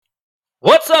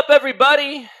What's up,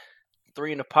 everybody?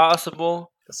 Three and a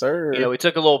possible. Yes, sir. We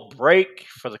took a little break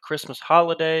for the Christmas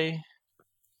holiday.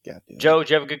 Goddamn. Joe, did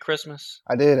you have a good Christmas?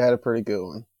 I did. I had a pretty good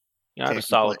one. I had a Can't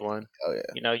solid complain. one. Oh yeah.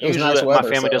 It was Usually nice my weather,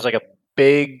 family so- does like a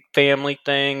big family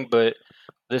thing, but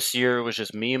this year it was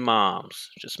just me and moms.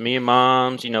 Just me and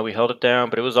moms. We held it down,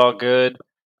 but it was all good.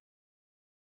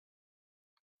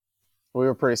 We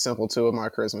were pretty simple too with my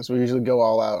Christmas. We usually go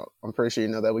all out. I'm pretty sure you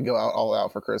know that we go out all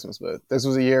out for Christmas, but this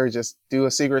was a year we just do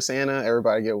a Secret Santa.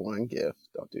 Everybody get one gift.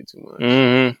 Don't do too much.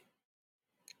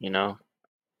 Mm-hmm.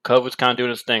 COVID's kind of doing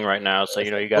its thing right now, so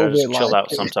you gotta just chill out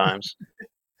sometimes.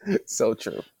 So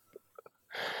true.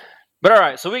 But all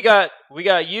right, so we got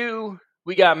you,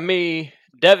 we got me.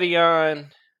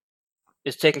 Devion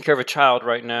is taking care of a child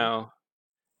right now.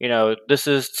 This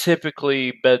is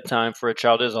typically bedtime for a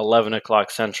child. It is 11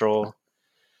 o'clock Central.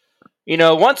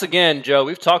 Once again, Joe,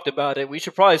 we've talked about it. We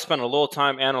should probably spend a little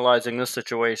time analyzing this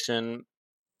situation.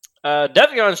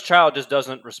 Devion's child just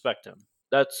doesn't respect him.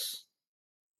 That's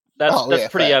pretty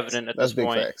facts. evident at That's this big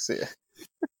point. Facts, yeah.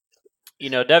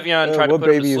 Devion tried to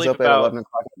put him to sleep up about at 11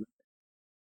 o'clock?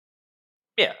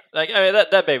 Yeah,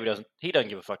 that baby doesn't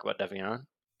give a fuck about Devion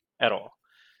at all.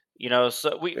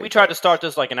 So we tried to start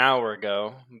this like an hour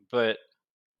ago, but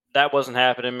that wasn't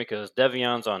happening because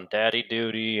Devion's on daddy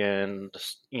duty, and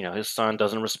his son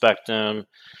doesn't respect him.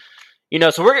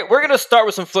 So we're gonna start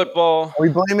with some football. Are we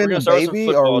blaming the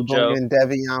baby, or are we Joe. blaming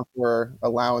Devion for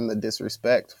allowing the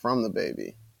disrespect from the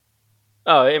baby?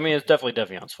 Oh, I mean, it's definitely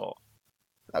Devion's fault.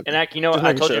 Okay. And I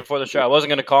told you before the show I wasn't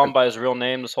gonna call him by his real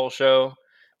name this whole show,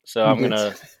 so I'm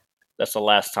gonna. That's the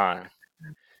last time.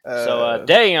 So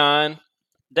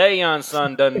Deion's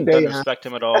son doesn't respect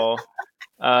him at all.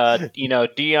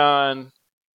 Dion,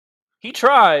 he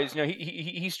tries.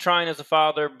 He's trying as a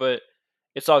father, but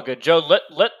it's all good. Joe,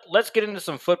 let's get into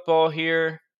some football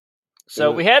here.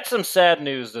 So we had some sad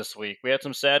news this week.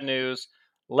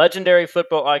 Legendary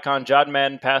football icon John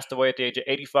Madden passed away at the age of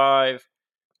 85.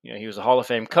 He was a Hall of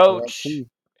Fame coach.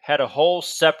 Had a whole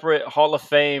separate Hall of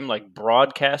Fame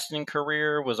broadcasting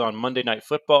career. Was on Monday Night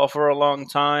Football for a long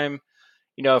time.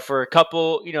 For a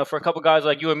couple guys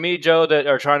like you and me, Joe, that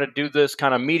are trying to do this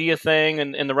kind of media thing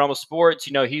in the realm of sports,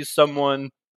 he's someone,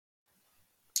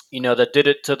 that did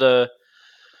it,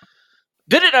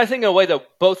 I think, in a way that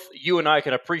both you and I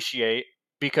can appreciate,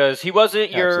 because he wasn't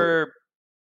your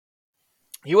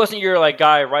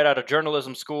guy right out of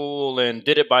journalism school and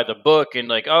did it by the book and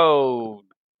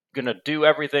gonna do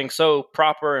everything so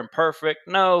proper and perfect.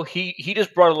 No, he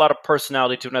just brought a lot of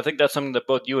personality to it, and I think that's something that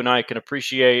both you and I can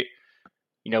appreciate.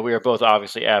 We are both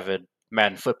obviously avid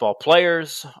Madden football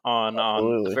players on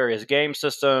the various game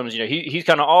systems. He's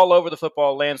kind of all over the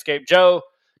football landscape. Joe,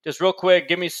 just real quick,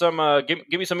 give me some of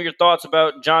your thoughts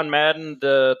about John Madden,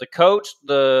 the coach,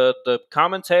 the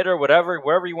commentator,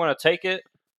 wherever you want to take it.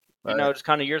 Right. Just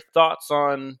kind of your thoughts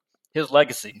on his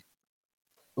legacy.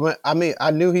 I mean, I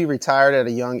knew he retired at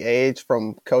a young age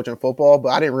from coaching football, but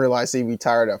I didn't realize he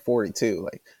retired at 42.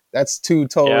 That's two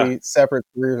totally separate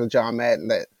careers of John Madden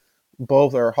that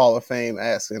both are Hall of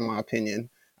Fame-esque, in my opinion.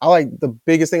 The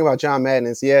biggest thing about John Madden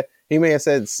is, he may have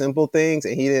said simple things,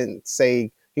 and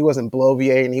he wasn't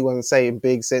bloviating, he wasn't saying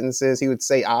big sentences, he would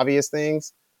say obvious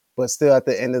things, but still at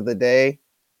the end of the day,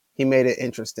 he made it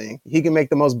interesting. He can make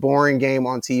the most boring game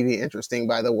on TV interesting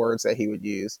by the words that he would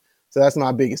use. So that's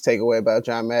my biggest takeaway about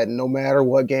John Madden. No matter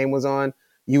what game was on,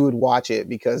 you would watch it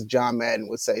because John Madden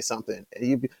would say something.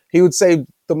 He would say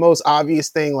the most obvious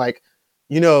thing,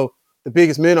 the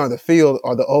biggest men on the field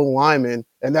are the old linemen,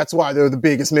 and that's why they're the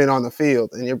biggest men on the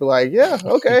field. And you'd be like, yeah,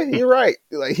 okay, you're right.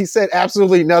 He said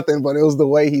absolutely nothing, but it was the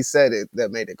way he said it that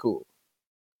made it cool.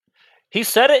 He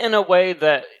said it in a way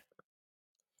that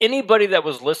anybody that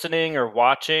was listening or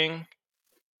watching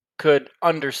could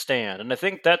understand, and I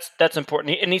think that's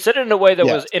important. And he said it in a way that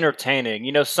was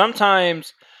entertaining.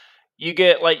 Sometimes you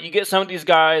get some of these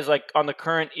guys on the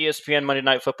current ESPN Monday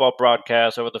Night Football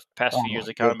broadcast over the past few years.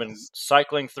 They kind of been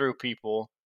cycling through people.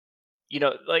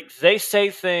 They say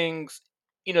things.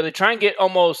 They try and get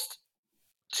almost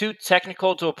too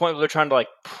technical to a point where they're trying to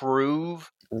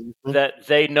prove that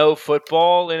they know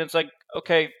football, and it's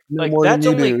okay, that's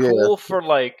only cool for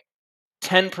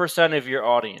 10% of your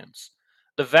audience.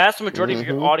 The vast majority of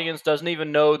your audience doesn't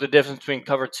even know the difference between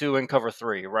cover 2 and cover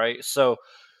 3, right? So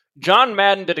John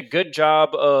Madden did a good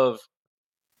job of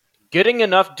getting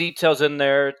enough details in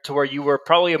there to where you were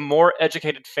probably a more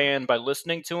educated fan by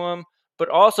listening to him, but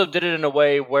also did it in a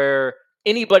way where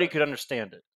anybody could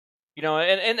understand it.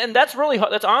 And that's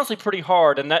honestly pretty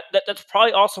hard, and that's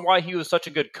probably also why he was such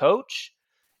a good coach,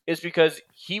 is because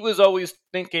he was always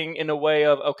thinking in a way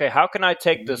of, okay, how can I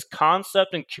take this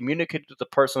concept and communicate it to the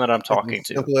person that I'm talking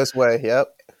to? Simplest way. Yep.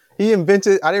 I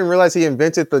didn't realize he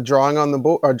invented the drawing on the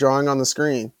board or drawing on the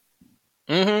screen.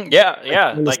 Mm-hmm.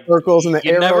 Yeah. The circles and the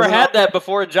you arrows. Never had that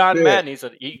before John Yeah. Madden. He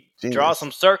said he Genius. draw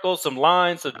some circles, some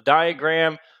lines, a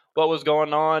diagram, what was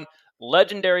going on.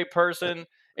 Legendary person.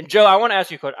 And Joe, I want to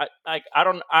ask you a question. I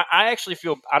actually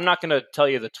feel I'm not going to tell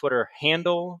you the Twitter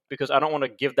handle because I don't want to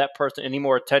give that person any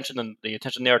more attention than the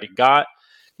attention they already got.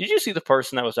 Did you see the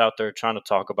person that was out there trying to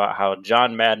talk about how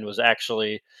John Madden was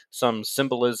actually some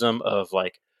symbolism of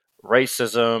like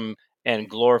racism and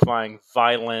glorifying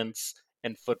violence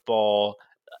and football?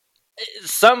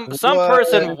 Some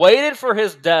person waited for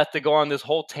his death to go on this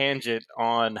whole tangent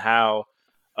on how,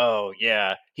 oh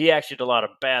yeah, he actually did a lot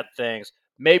of bad things.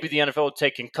 Maybe the NFL would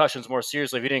take concussions more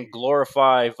seriously if he didn't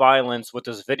glorify violence with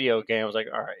this video game. I was like,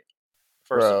 all right,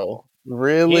 first of all,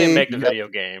 really, he didn't make the video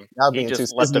game. He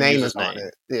just let them use his name. On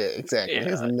it. Yeah, exactly. Yeah.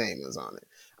 His name is on it.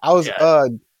 I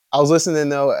was listening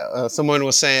though. Someone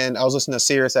was saying I was listening to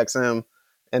Sirius XM,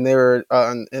 and they were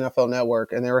on NFL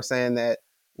Network, and they were saying that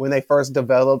when they first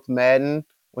developed Madden,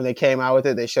 when they came out with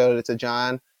it, they showed it to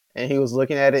John, and he was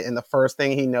looking at it, and the first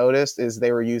thing he noticed is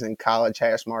they were using college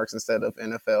hash marks instead of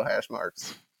NFL hash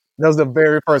marks. That was the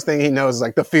very first thing he noticed.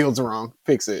 Like, the field's wrong.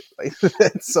 Fix it. Like,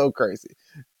 that's so crazy.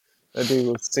 That dude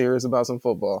was serious about some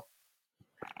football.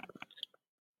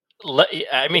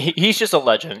 I mean, he's just a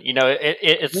legend. You know,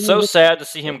 it's so sad to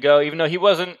see him go, even though he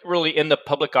wasn't really in the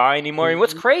public eye anymore. And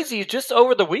what's crazy is just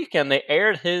over the weekend they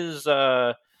aired his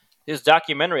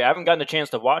documentary. I haven't gotten a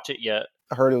chance to watch it yet.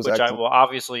 I heard it was excellent. I will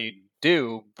obviously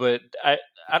do, but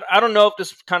I don't know if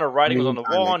this kind of writing was on the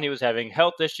wall and he was having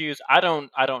health issues. I don't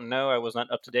know. I was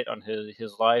not up to date on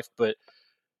his life, but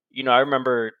you know, I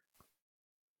remember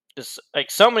this, like,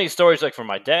 so many stories, like from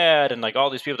my dad and like all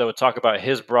these people that would talk about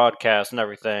his broadcast and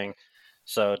everything.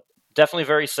 So definitely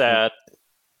very sad.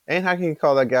 And how can you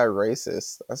call that guy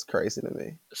racist? That's crazy to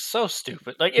me. So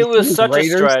stupid. Like, it was such a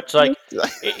stretch. Like,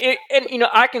 and you know,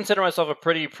 I consider myself a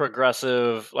pretty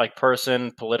progressive like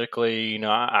person politically. You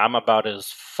know, I'm about as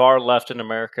far left in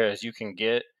America as you can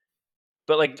get.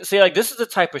 But like, see, like, this is the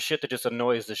type of shit that just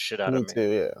annoys the shit out of me. Me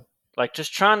too. Yeah. Like,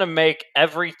 just trying to make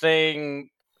everything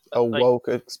a woke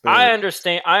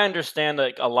experience. I understand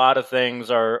like a lot of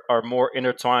things are more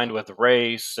intertwined with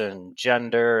race and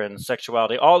gender and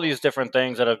sexuality, all these different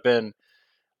things that have been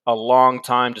a long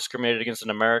time discriminated against in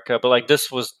America. But like, this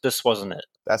wasn't it.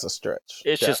 That's a stretch.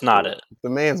 It's just not it. The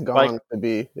man's gone to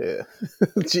be,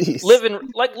 jeez.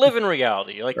 Live in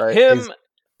reality. Like, right. Him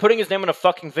putting his name in a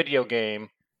fucking video game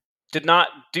did not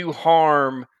do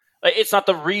harm. Like, it's not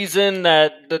the reason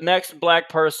that the next black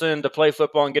person to play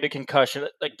football and get a concussion.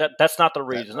 Like, that's not the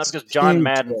reason. That's because John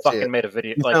Madden fucking made a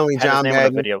video. Like, had his name on a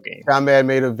video game. John Madden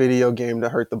made a video game to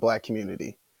hurt the black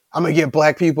community. I'm gonna get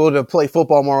black people to play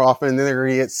football more often, and then they're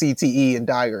gonna get CTE and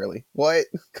die early. What?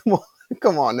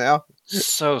 Come on now.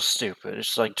 So stupid.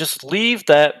 It's like, just leave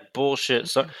that bullshit.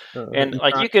 So, and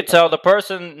like, you could tell the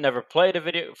person never played a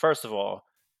video. First of all,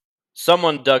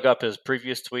 someone dug up his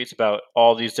previous tweets about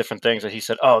all these different things that he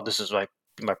said, oh, this is like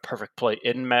my perfect play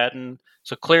in Madden.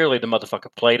 So clearly the motherfucker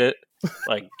played it.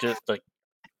 Like, just like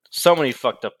so many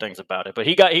fucked up things about it. But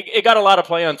it got a lot of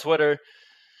play on Twitter.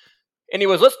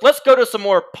 Anyways, let's go to some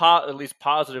more at least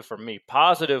positive for me.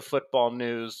 Positive football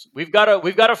news. We've got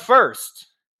a first.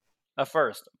 A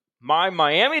first. My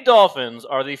Miami Dolphins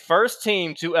are the first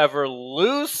team to ever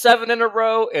lose 7 in a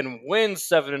row and win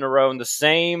 7 in a row in the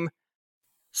same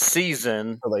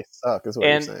season. Well, they suck, is what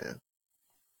you're saying.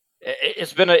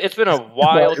 It's been a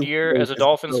wild year as a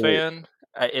Dolphins fan.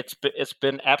 It's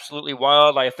been absolutely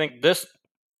wild. I think this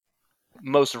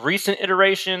most recent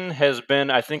iteration has been,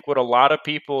 I think, what a lot of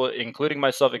people, including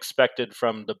myself, expected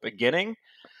from the beginning.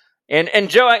 And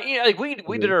Joe, we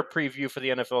did our preview for the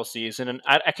NFL season, and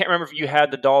I can't remember if you had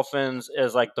the Dolphins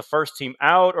as like the first team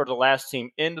out or the last team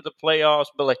into the playoffs,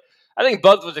 but like, I think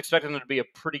Bud was expecting them to be a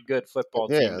pretty good football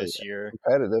team this year.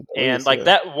 Competitive. And like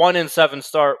that 1-7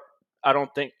 start, I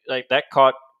don't think like that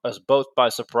caught us both by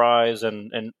surprise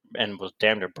and was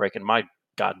damn near breaking my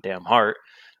goddamn heart.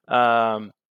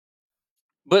 But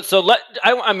so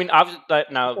I mean, obviously,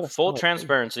 now full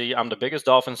transparency, I'm the biggest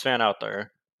Dolphins fan out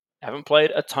there. Haven't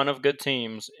played a ton of good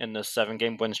teams in this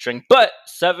 7-game win string, but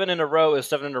 7 in a row is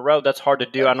 7 in a row. That's hard to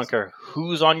do. Yes. I don't care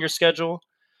who's on your schedule.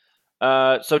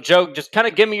 So, Joe, just kind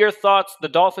of give me your thoughts. The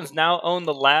Dolphins now own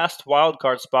the last wild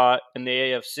card spot in the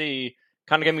AFC.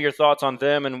 Kind of give me your thoughts on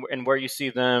them and where you see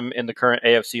them in the current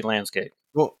AFC landscape.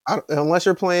 Well, unless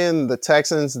you're playing the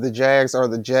Texans, the Jags, or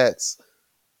the Jets,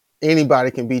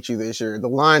 anybody can beat you this year. The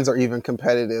lines are even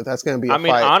competitive. That's going to be a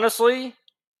fight. Honestly,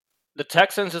 the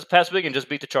Texans this past week and just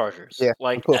beat the Chargers. Yeah,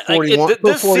 like put 41.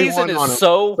 This season is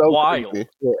so wild. Crazy.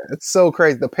 Yeah, it's so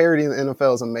crazy. The parity in the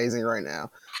NFL is amazing right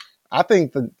now. I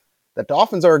think the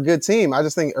Dolphins are a good team. I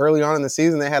just think early on in the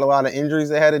season they had a lot of injuries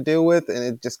they had to deal with, and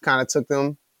it just kind of took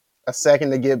them a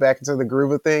second to get back into the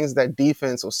groove of things. That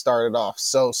defense was started off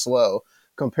so slow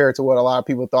compared to what a lot of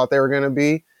people thought they were going to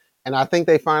be. And I think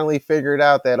they finally figured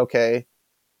out that, okay,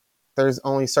 there's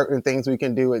only certain things we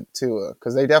can do with Tua,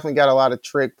 because they definitely got a lot of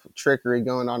trickery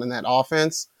going on in that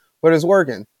offense, but it's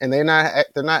working. And they're not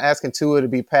asking Tua to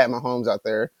be Pat Mahomes out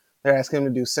there. They're asking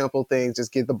him to do simple things,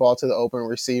 just get the ball to the open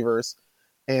receivers.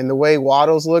 And the way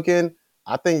Waddle's looking,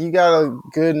 I think you got a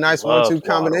good, nice 1-2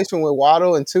 combination with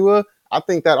Waddle and Tua. I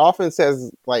think that offense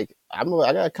has, I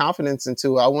got confidence in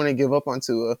Tua. I wouldn't give up on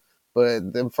Tua.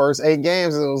 But the first 8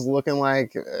 games, it was looking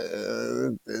like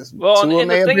and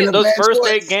the thing is, those first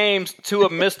 8 games, Tua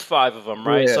missed 5 of them,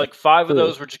 right? Yeah, so 5 of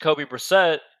those were Jacoby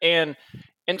Brissett, and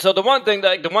so the one thing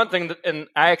that, and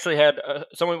I actually had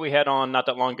someone we had on not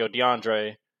that long ago,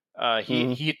 DeAndre.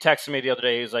 He texted me the other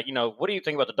day. He's like, what do you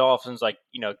think about the Dolphins? Like,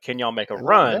 can y'all make a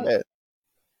run?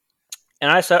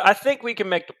 And I said, I think we can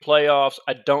make the playoffs.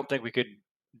 I don't think we could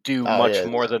do much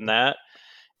more than that.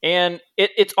 And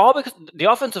it's all because the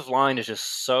offensive line is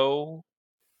just so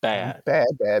bad.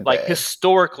 Bad.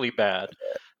 Historically bad.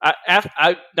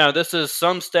 Now, this is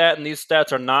some stat, and these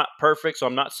stats are not perfect, so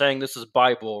I'm not saying this is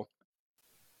Bible.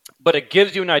 But it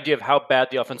gives you an idea of how bad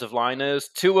the offensive line is.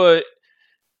 Tua,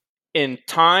 in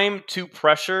time to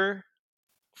pressure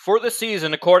for the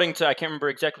season, according to, I can't remember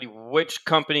exactly which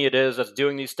company it is that's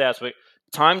doing these stats, but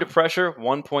time to pressure,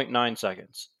 1.9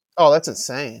 seconds. Oh, that's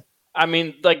insane. I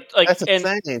mean, that's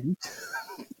insane.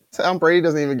 Tom Brady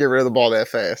doesn't even get rid of the ball that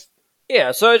fast.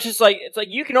 Yeah, so it's just like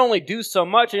you can only do so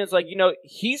much, and it's like,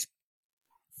 he's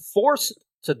forced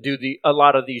to do a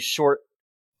lot of these short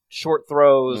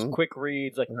throws, quick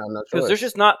reads, because there's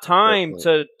just not time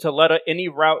to let any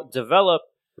route develop.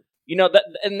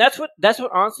 That's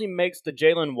what honestly makes the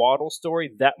Jalen Waddle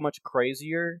story that much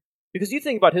crazier. Because you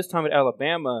think about his time at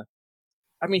Alabama,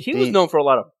 I mean, he was known for a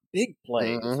lot of big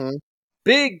plays.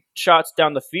 Big shots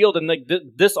down the field, and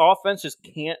this offense just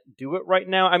can't do it right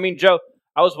now. I mean, Joe,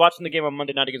 I was watching the game on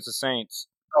Monday night against the Saints.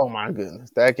 Oh my goodness,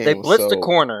 that game! They blitzed the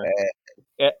corner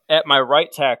at my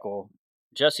right tackle,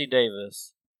 Jesse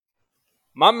Davis.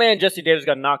 My man Jesse Davis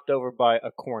got knocked over by a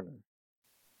corner.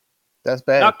 That's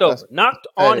bad. Knocked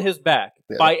on his back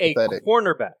by a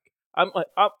cornerback. I'm like,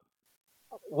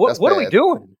 what are we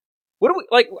doing? What are we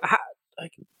like?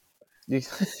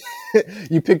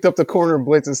 You picked up the corner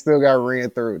blitz and still got ran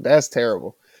through. That's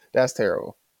terrible.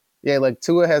 Yeah,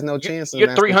 Tua has no chance.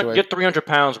 You're 300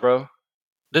 pounds, bro.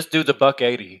 This dude's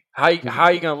 $180. How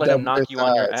are you gonna let him knock you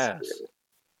on your ass?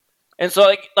 And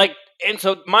so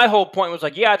so my whole point was I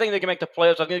think they can make the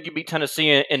playoffs. I think they can beat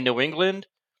Tennessee in New England.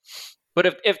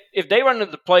 But if they run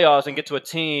into the playoffs and get to a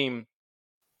team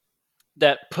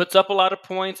that puts up a lot of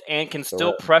points and can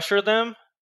still pressure them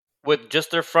with just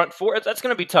their front four, that's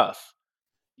going to be tough.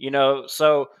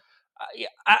 So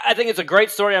I think it's a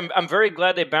great story. I'm very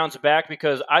glad they bounced back,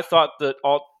 because I thought that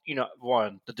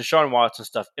the Deshaun Watson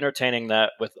stuff, entertaining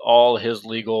that with all his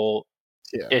legal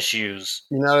issues.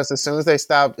 You notice as soon as they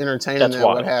stopped entertaining that,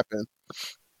 what happened?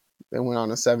 They went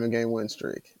on a 7-game win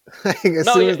streak. The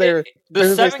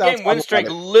 7-game win streak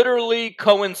literally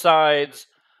coincides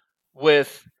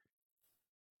with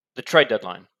the trade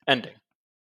deadline ending.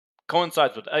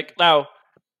 Coincides with now.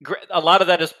 A lot of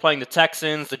that is playing the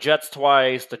Texans, the Jets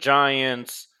twice, the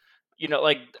Giants.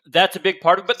 That's a big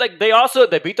part of it. But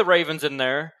they beat the Ravens in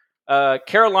there.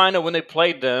 Carolina, when they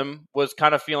played them, was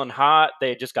kind of feeling hot. They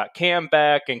had just got Cam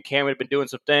back, and Cam had been doing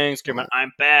some things. Cam went,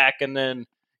 I'm back, and then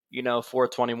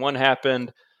 421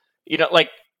 happened.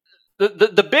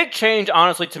 The big change,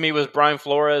 honestly, to me was Brian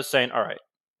Flores saying, all right,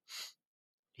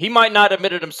 he might not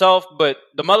admit it himself, but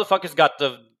the motherfucker's got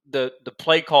the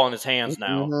play call in his hands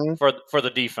now for the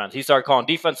defense. He started calling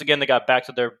defense again. They got back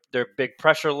to their big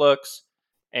pressure looks,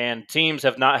 and teams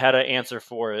have not had an answer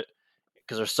for it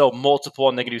because they're so multiple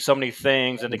and they can do so many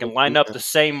things, and they can line up the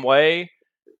same way.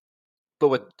 But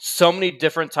with so many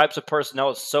different types of personnel,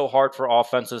 it's so hard for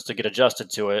offenses to get adjusted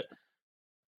to it.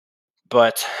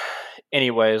 But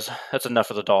anyways, that's enough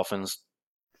of the Dolphins.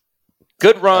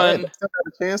 Good run. They still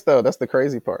got a chance, though. That's the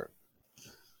crazy part.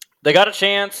 They got a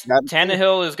chance.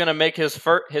 Tannehill is going to make he's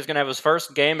going to have his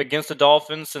first game against the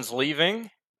Dolphins since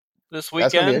leaving this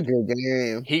weekend. That's going to be a good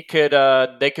game. He could,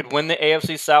 they could win the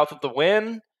AFC South with the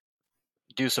win,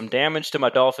 do some damage to my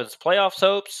Dolphins' playoffs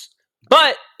hopes.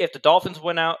 But if the Dolphins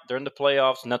win out, they're in the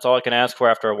playoffs, and that's all I can ask for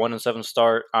after a 1-7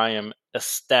 start. I am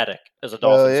ecstatic as a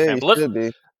Dolphins fan.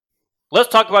 But let's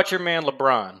talk about your man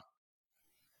LeBron.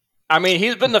 I mean,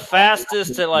 he's been the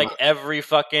fastest at like every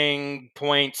fucking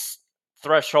points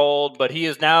threshold, but he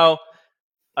is now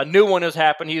a new one has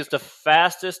happened. He is the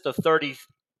fastest of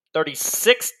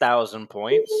 36,000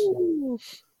 points. Ooh.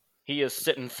 He is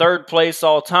sitting third place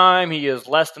all time. He is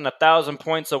less than 1,000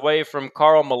 points away from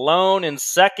Karl Malone in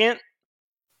second.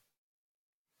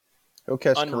 He'll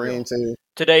catch Kareem too.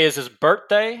 Today is his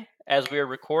birthday as we are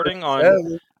recording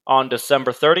on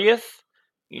December 30th.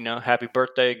 You know, happy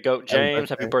birthday, Goat James.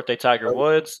 Happy birthday, Tiger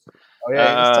Woods. Oh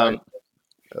yeah, it's Tiger.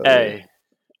 Hey,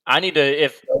 I need to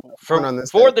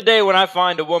for the day when I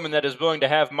find a woman that is willing to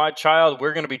have my child,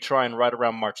 we're going to be trying right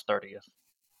around March 30th.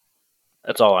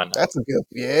 That's all I know. That's a good.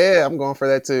 Yeah, I'm going for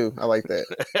that too. I like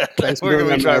that. Thanks we're going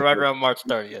to be trying right around March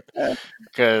 30th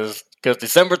because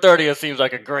December 30th seems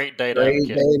like a great day to have a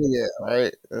kid. Yeah,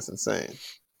 right. That's insane.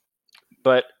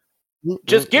 But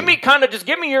just give me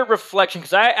your reflection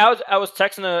because I was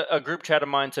texting a group chat of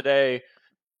mine today.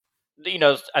 You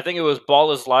know, I think it was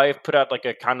Ball is Life put out like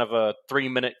a kind of a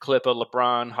 3-minute clip of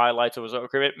LeBron highlights. It was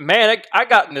okay. Man, I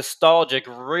got nostalgic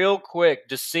real quick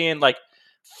just seeing like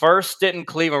first stint in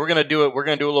Cleveland. We're gonna do a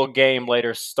little game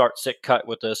later. Start, sit, cut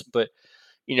with this, but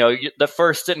you know, the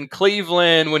first stint in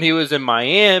Cleveland when he was in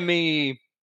Miami,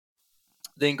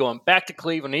 then going back to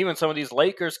Cleveland, even some of these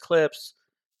Lakers clips.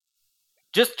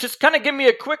 Just kind of give me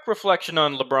a quick reflection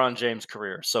on LeBron James'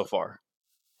 career so far.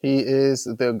 He is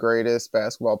the greatest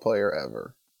basketball player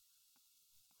ever.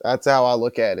 That's how I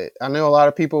look at it. I know a lot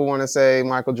of people want to say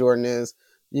Michael Jordan is.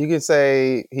 You can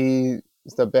say he's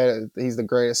the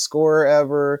greatest scorer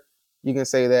ever. You can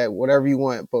say that whatever you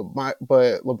want, but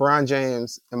LeBron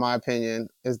James, in my opinion,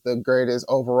 is the greatest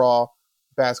overall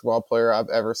basketball player I've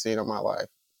ever seen in my life.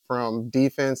 From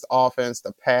defense, offense,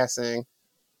 to passing,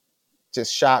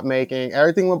 just shot making,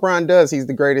 everything LeBron does, he's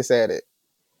the greatest at it.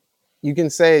 You can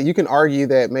argue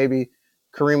that maybe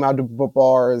Kareem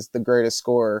Abdul-Jabbar is the greatest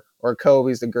scorer, or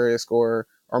Kobe's the greatest scorer,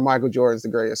 or Michael Jordan's the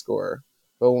greatest scorer.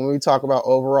 But when we talk about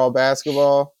overall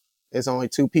basketball, it's only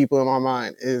two people in my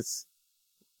mind. It's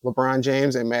LeBron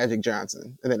James and Magic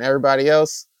Johnson. And then everybody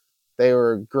else, they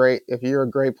were great. If you're a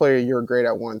great player, you're great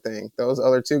at one thing. Those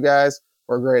other two guys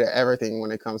were great at everything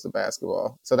when it comes to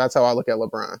basketball. So that's how I look at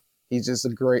LeBron. He's just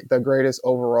the greatest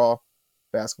overall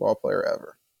basketball player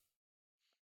ever.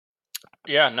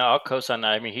 Yeah, no, I'll co-sign that.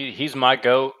 I mean, he's my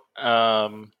GOAT. I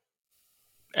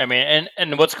mean,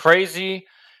 and what's crazy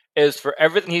is for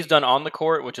everything he's done on the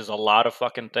court, which is a lot of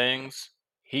fucking things,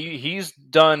 he's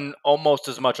done almost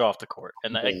as much off the court,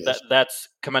 and that's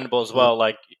commendable as well.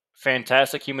 Like,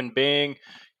 fantastic human being.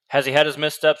 Has he had his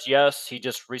missteps? Yes. He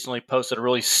just recently posted a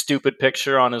really stupid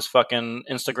picture on his fucking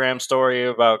Instagram story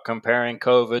about comparing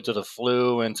COVID to the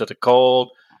flu and to the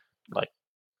cold. Like,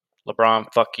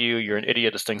 LeBron, fuck you. You're an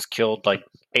idiot. This thing's killed like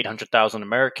 800,000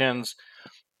 Americans.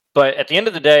 But at the end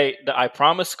of the day, the I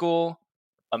Promise School,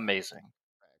 amazing.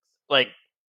 Like,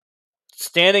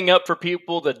 standing up for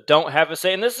people that don't have a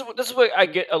say. And this is what I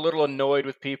get a little annoyed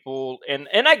with people. And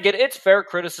I get it. It's fair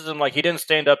criticism. Like, he didn't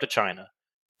stand up to China.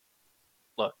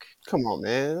 Look. Come on,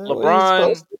 man.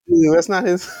 LeBron. That's not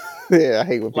his... Yeah, I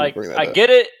hate when people bring that up. I get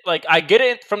it. Like, I get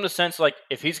it from the sense, like,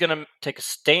 if he's going to take a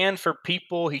stand for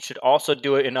people, he should also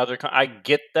do it in other... I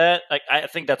get that. Like, I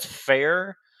think that's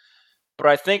fair. But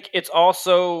I think it's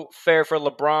also fair for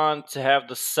LeBron to have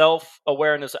the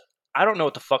self-awareness. I don't know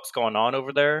what the fuck's going on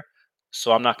over there,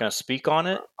 so I'm not going to speak on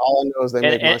it. All I know is they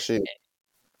make my shit.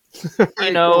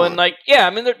 You know, and like, yeah, I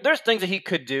mean, there's things that he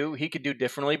could do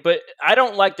differently, but I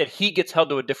don't like that he gets held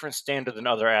to a different standard than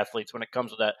other athletes when it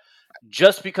comes to that,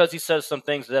 just because he says some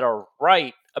things that are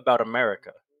right about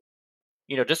America.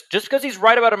 You know, just because he's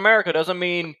right about America doesn't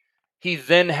mean he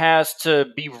then has to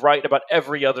be right about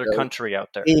every other country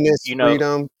out there. Penis,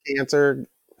 freedom, cancer,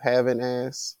 having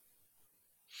ass.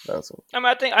 That's what. I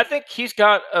mean, I think he's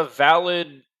got a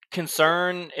valid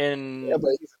concern in but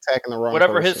he's attacking the wrong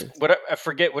person. I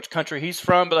forget which country he's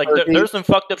from, but like there's some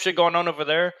fucked up shit going on over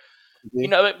there. You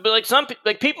know, but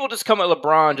like people just come at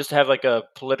LeBron just to have like a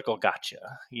political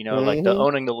gotcha. You know, like the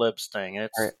owning the libs thing. And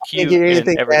it's cute. I can't get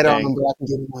anything bad on him, but I can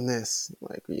get him on this.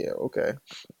 Like, yeah, okay.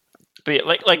 But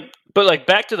yeah,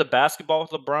 back to the basketball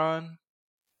with LeBron.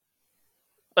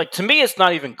 Like, to me, it's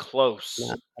not even close.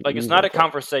 Like, it's not a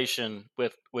conversation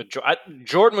with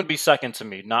Jordan would be second to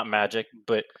me, not Magic,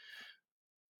 but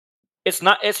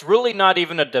it's really not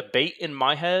even a debate in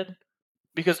my head,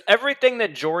 because everything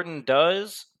that Jordan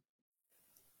does,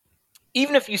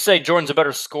 even if you say Jordan's a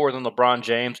better scorer than LeBron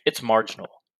James, it's marginal.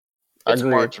 It's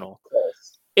marginal.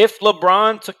 If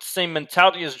LeBron took the same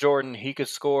mentality as Jordan, he could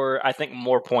score, I think,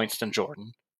 more points than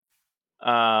Jordan.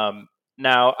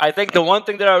 Now, I think the one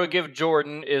thing that I would give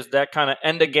Jordan is that kind of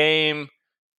end of game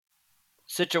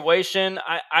situation.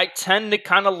 I tend to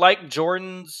kind of like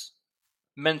Jordan's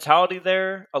mentality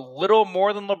there a little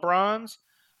more than LeBron's.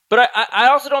 But I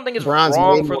also don't think it's LeBron's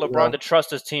wrong way for more, LeBron to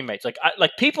trust his teammates.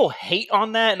 Like people hate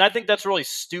on that, and I think that's really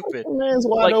stupid. The man's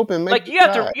wide open. Make You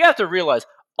have to realize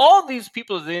all these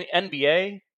people in the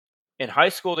NBA in high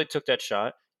school they took that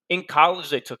shot. In college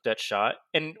they took that shot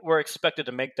and were expected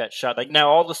to make that shot. Like now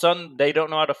all of a sudden they don't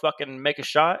know how to fucking make a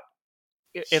shot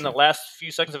in the last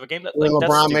few seconds of a game. When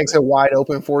that's LeBron stupid. makes it wide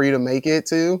open for you to make it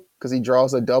too, because he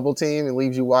draws a double team and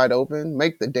leaves you wide open,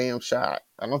 make the damn shot.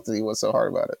 I don't see what's so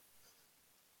hard about it.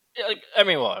 I'm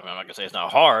not gonna say it's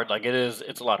not hard. Like it is,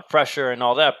 it's a lot of pressure and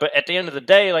all that. But at the end of the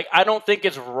day, like I don't think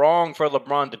it's wrong for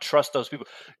LeBron to trust those people.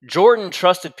 Jordan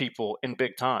trusted people in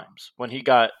big times when he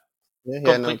got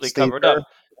completely covered up.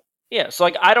 Yeah, so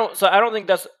I don't think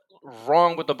that's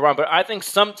wrong with LeBron. But I think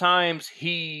sometimes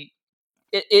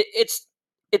it's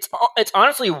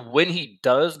honestly when he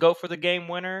does go for the game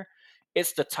winner,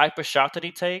 it's the type of shot that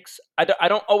he takes. I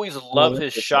don't always love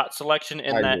his shot selection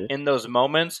in those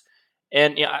moments.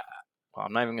 And yeah,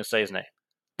 I'm not even going to say his name.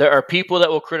 There are people that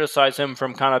will criticize him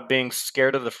from kind of being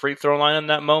scared of the free throw line in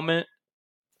that moment.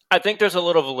 I think there's a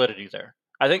little validity there.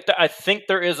 I think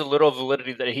there is a little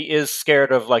validity that he is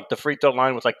scared of like the free throw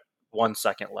line with like 1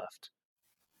 second left.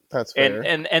 That's fair.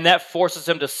 And that forces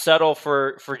him to settle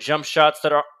for jump shots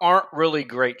that aren't really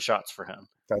great shots for him.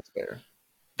 That's fair.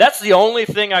 That's the only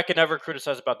thing I can ever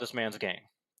criticize about this man's game.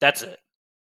 That's it.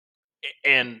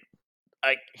 And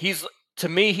to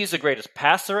me, he's the greatest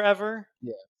passer ever.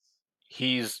 Yeah.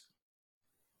 He's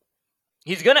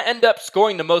going to end up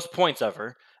scoring the most points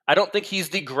ever. I don't think he's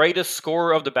the greatest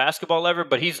scorer of the basketball ever,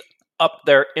 but he's up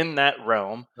there in that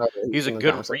realm. He's a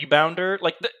good rebounder.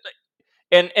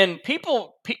 And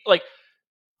people like,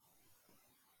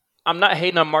 I'm not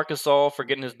hating on Marc Gasol for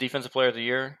getting his Defensive Player of the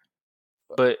Year,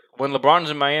 but when LeBron's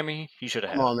in Miami, he should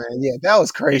have had. Oh man, yeah, that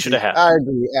was crazy. He should have had. I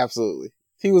agree, absolutely.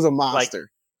 He was a monster.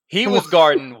 He was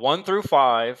guarding 1 through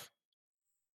 5,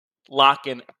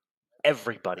 locking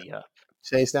everybody up.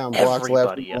 Chase down blocks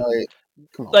left and right.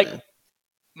 Come on, man.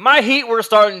 My Heat were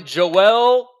starting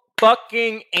Joel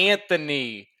fucking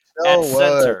Anthony at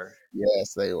center.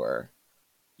 Yes, they were.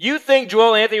 You think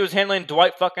Joel Anthony was handling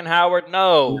Dwight fucking Howard?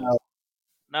 No,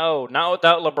 not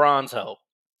without LeBron's help.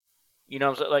 You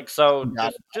know what I'm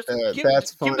saying?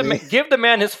 Give the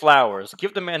man his flowers.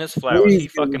 Give the man his flowers. He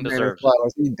fucking deserves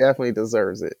it. He definitely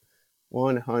deserves it.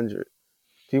 100.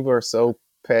 People are so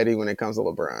petty when it comes to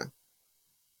LeBron.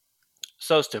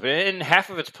 So stupid. And half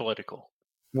of it's political.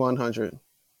 100.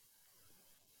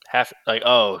 Half,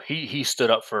 he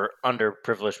stood up for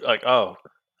underprivileged.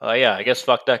 Yeah, I guess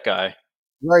fuck that guy.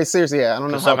 Right, seriously, yeah. I don't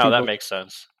know how somehow that makes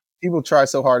sense. People try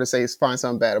so hard to find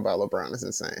something bad about LeBron. It's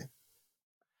insane.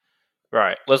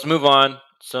 Right. Let's move on.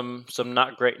 Some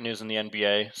not great news in the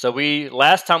NBA. So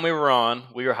last time we were on,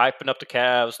 we were hyping up the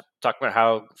Cavs, talking about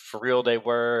how for real they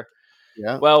were.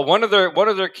 Yeah. Well, one of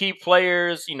their key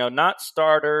players, not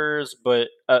starters, but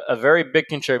a very big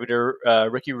contributor,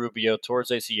 Ricky Rubio, towards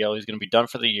ACL. He's going to be done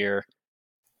for the year.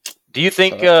 Do you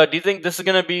think this is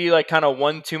going to be like kind of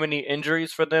one too many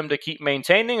injuries for them to keep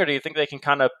maintaining, or do you think they can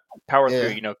kind of power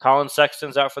through? Colin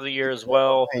Sexton's out for the year as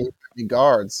well. The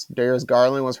guards, Darius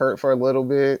Garland was hurt for a little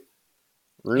bit.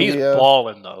 Rubio, he's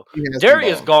balling though.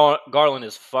 Darius Garland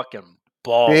is fucking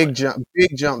balling.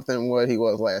 Big jump than what he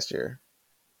was last year.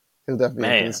 He'll definitely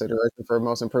be in consideration for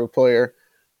most improved player.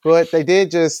 But they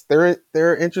did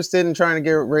they're interested in trying to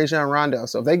get Rajon Rondo.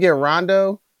 So if they get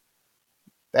Rondo,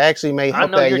 they actually may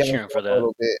help that young cheering for that. A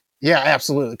little bit. Yeah,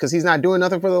 absolutely. Because he's not doing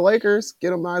nothing for the Lakers.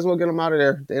 Might as well get him out of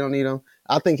there. They don't need him.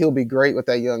 I think he'll be great with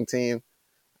that young team.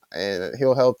 And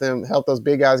he'll help those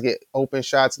big guys get open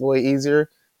shots way easier.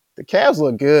 The Cavs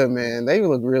look good, man. They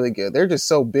look really good. They're just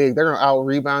so big. They're going to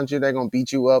out-rebound you. They're going to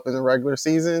beat you up in the regular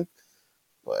season.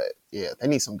 But, yeah, they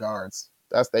need some guards.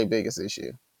 That's their biggest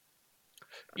issue.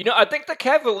 I think the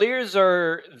Cavaliers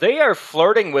are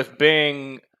flirting with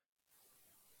being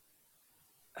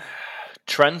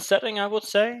trend-setting, I would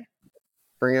say.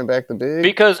 Bringing back the big.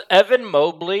 Because Evan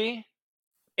Mobley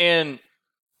and,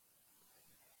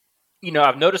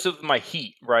 I've noticed it with my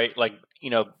Heat, right? Like,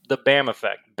 the Bam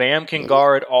effect. Bam can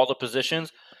guard all the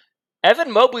positions.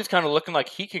 Evan Mobley's kind of looking like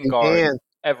he can guard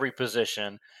every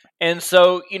position. And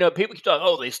so, people keep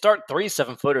talking, they start 3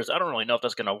 7-footers. I don't really know if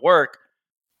that's going to work.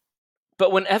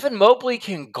 But when Evan Mobley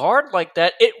can guard like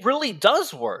that, it really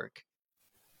does work.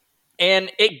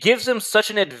 And it gives them such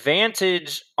an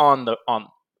advantage on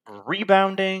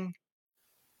rebounding,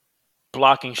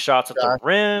 blocking shots at the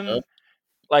rim.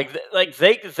 Like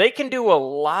they can do a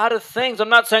lot of things. I'm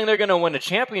not saying they're going to win a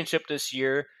championship this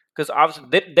year, because obviously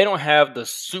they don't have the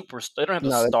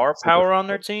star power on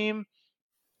their team.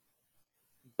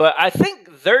 But I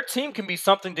think their team can be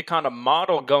something to kind of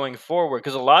model going forward,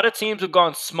 because a lot of teams have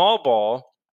gone small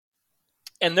ball,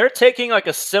 and they're taking like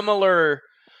a similar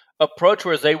approach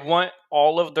where they want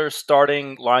all of their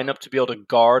starting lineup to be able to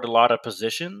guard a lot of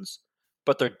positions,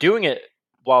 but they're doing it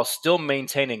while still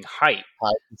maintaining height.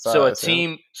 So a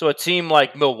team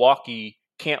like Milwaukee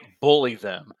can't bully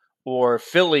them, or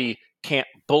Philly can't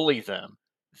bully them.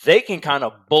 They can kind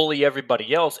of bully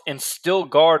everybody else and still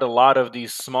guard a lot of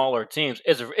these smaller teams.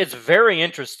 It's very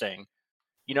interesting.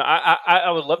 You know, I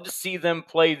would love to see them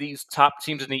play these top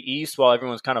teams in the East while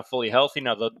everyone's kind of fully healthy.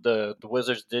 Now the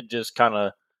Wizards did just kind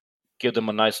of give them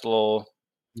a nice little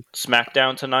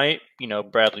smackdown tonight. You know,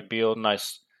 Bradley Beal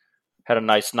had a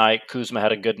nice night. Kuzma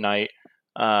had a good night.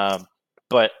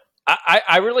 But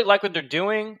I really like what they're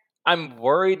doing. I'm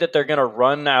worried that they're going to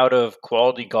run out of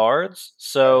quality guards.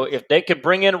 So if they could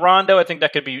bring in Rondo, I think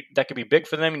that could be big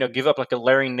for them. You know, give up like a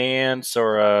Larry Nance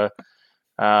or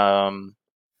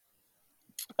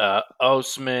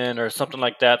Osman or something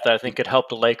like that I think could help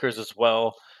the Lakers as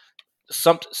well.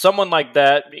 Someone like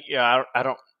that. Yeah,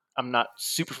 I'm not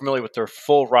super familiar with their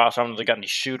full roster. I don't know if they got any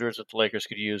shooters that the Lakers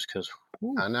could use because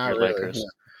not really. Lakers.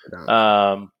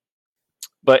 No.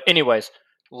 But anyways,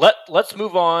 let's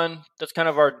move on. That's kind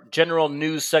of our general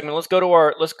news segment. Let's go.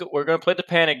 We're going to play the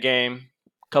panic game.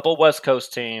 Couple West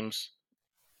Coast teams.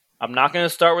 I'm not going to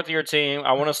start with your team.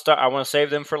 I want to save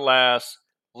them for last.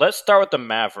 Let's start with the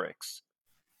Mavericks.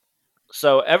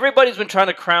 So everybody's been trying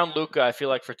to crown Luka, I feel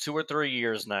like, for 2 or 3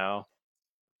 years now.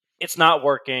 It's not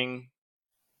working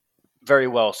very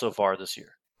well so far this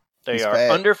year. They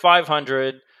are under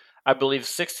 500. I believe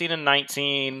 16 and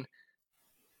 19.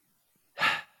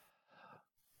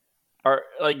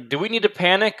 Do we need to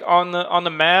panic on the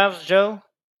Mavs, Joe?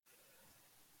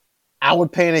 I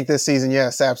would panic this season.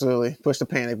 Yes, absolutely. Push the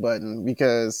panic button,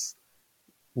 because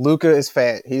Luka is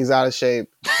fat. He's out of shape.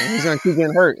 And he's going to keep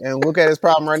getting hurt. And look at his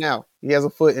problem right now. He has a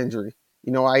foot injury.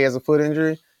 You know why he has a foot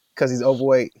injury? Because he's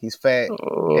overweight. He's fat.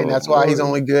 And that's why he's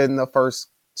only good in the first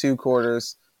 2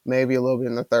 quarters, maybe a little bit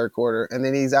in the third quarter. And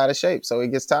then he's out of shape, so he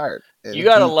gets tired. And you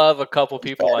got to love a couple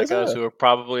people like us who are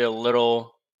probably a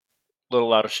little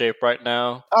out of shape right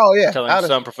now. Oh, yeah. Telling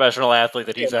some professional athlete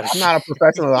that he's out of shape. I'm not a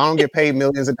professional. I don't get paid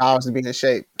millions of dollars to be in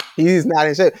shape. He's not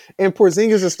in shape. And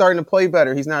Porzingis is starting to play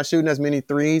better. He's not shooting as many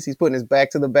threes. He's putting his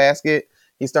back to the basket.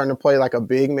 He's starting to play like a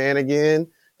big man again.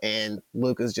 And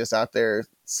Luka's just out there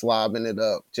slobbing it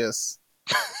up. Just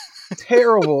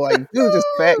terrible. Like, dude, just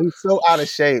fat. He's so out of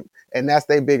shape. And that's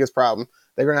their biggest problem.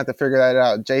 They're going to have to figure that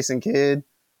out. Jason Kidd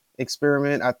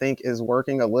experiment, I think, is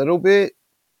working a little bit.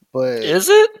 But is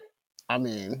it? I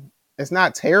mean, it's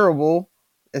not terrible.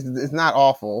 It's not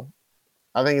awful.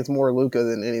 I think it's more Luka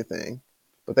than anything.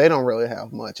 But they don't really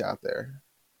have much out there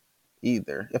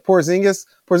either. If Porzingis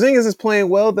is playing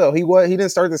well, though. He didn't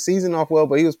start the season off well,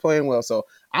 but he was playing well. So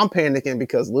I'm panicking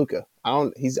because Luka.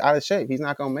 He's out of shape. He's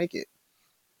not going to make it.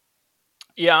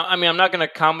 Yeah, I mean, I'm not going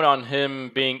to comment on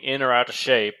him being in or out of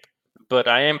shape, but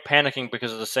I am panicking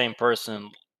because of the same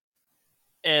person.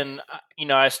 And, you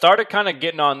know, I started kind of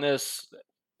getting on this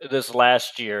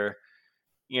last year,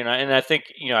 you know, and I think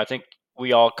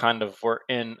we all kind of were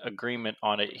in agreement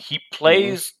on it. He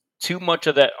plays too much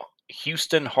of that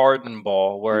Houston Harden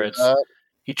ball where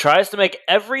he tries to make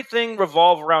everything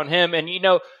revolve around him. And, you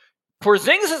know,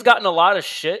 Porzingis has gotten a lot of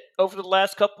shit over the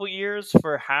last couple of years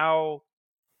for how,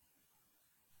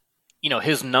 you know,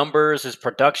 his numbers, his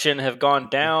production have gone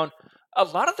down. A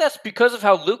lot of that's because of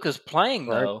how Luka's playing,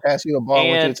 though. Pass you a ball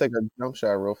and you take a jump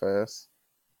shot real fast.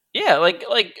 Yeah, like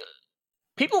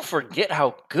people forget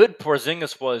how good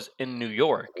Porzingis was in New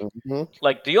York. Mm-hmm.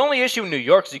 Like, the only issue in New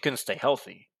York is he couldn't stay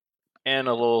healthy, and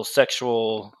a little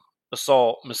sexual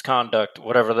assault, misconduct,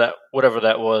 whatever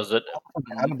that was. That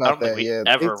I don't think we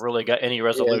ever really got any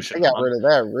resolution. They got rid of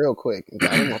that real quick and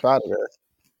got him up out of there.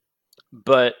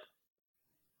 But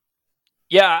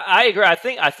yeah, I agree. I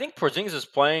think Porzingis is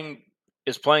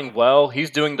playing well. He's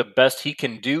doing the best he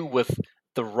can do with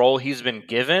the role he's been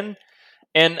given.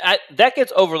 And that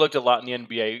gets overlooked a lot in the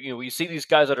NBA. You know, we see these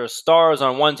guys that are stars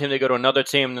on one team, they go to another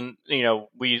team, and you know,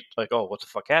 we like, oh, what the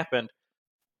fuck happened?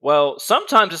 Well,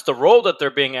 sometimes it's the role that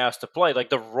they're being asked to play. Like,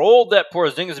 the role that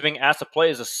Porzingis is being asked to play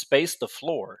is to space the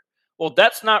floor. Well,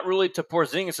 that's not really to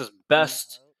Porzingis'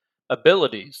 best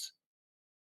abilities.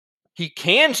 He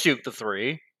can shoot the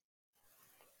three,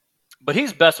 but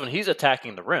he's best when he's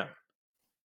attacking the rim.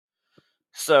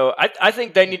 So I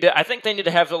think they need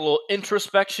to have a little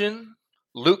introspection.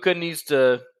 Luka needs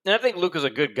to, and I think Luka's a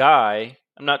good guy.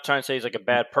 I'm not trying to say he's like a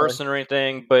bad person or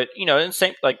anything, but and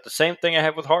the same thing I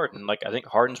have with Harden. Like I think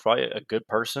Harden's probably a good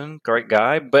person, great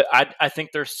guy, but I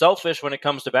think they're selfish when it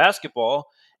comes to basketball,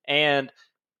 and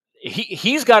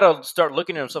he's got to start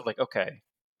looking at himself like, okay,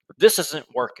 this isn't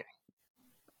working.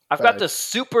 I've got this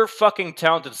super fucking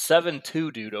talented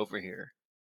 7'2" dude over here.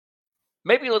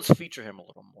 Maybe let's feature him a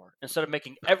little more instead of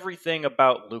making everything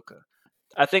about Luka.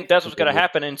 I think that's what's going to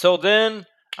happen. Until then,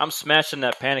 I'm smashing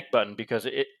that panic button because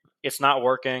it's not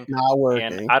working. Not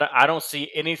working. And I don't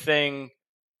see anything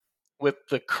with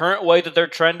the current way that they're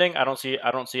trending. I don't see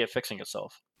it fixing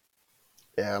itself.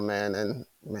 Yeah, man, and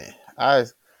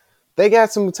they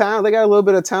got some talent. They got a little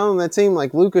bit of talent on that team.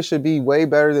 Like Luka should be way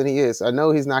better than he is. I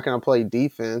know he's not going to play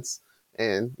defense,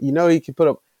 and he can put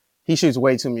up. He shoots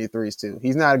way too many threes too.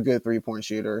 He's not a good 3-point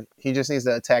shooter. He just needs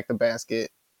to attack the basket.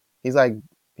 He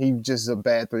just is a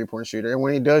bad 3-point shooter. And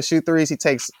when he does shoot threes, he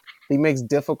takes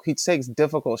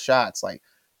difficult shots. Like,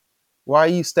 why are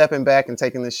you stepping back and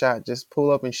taking this shot? Just pull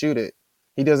up and shoot it.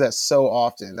 He does that so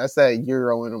often. That's that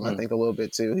Euro in him, I think, a little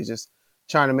bit too. He's just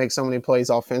trying to make so many plays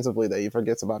offensively that he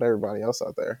forgets about everybody else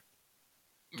out there.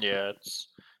 Yeah, it's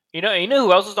you know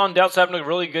who else is on Dallas having a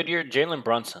really good year? Jalen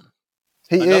Brunson.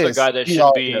 Another guy that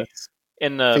should be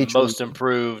in the most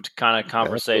improved kind of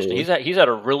conversation. Yeah, he's had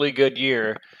a really good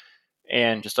year,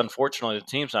 and just unfortunately the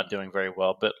team's not doing very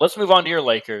well. But let's move on to your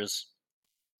Lakers.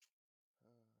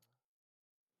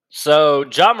 So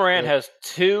Ja Morant has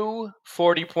 2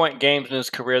 40-point games in his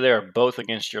career. They are both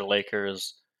against your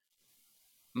Lakers.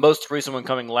 Most recent one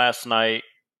coming last night.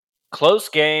 Close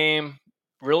game,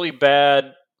 really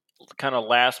bad kind of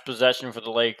last possession for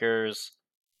the Lakers.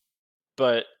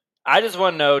 But I just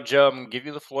want to know, Joe, I'm going to give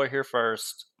you the floor here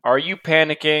first. Are you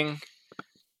panicking?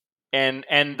 And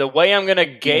the way I'm going to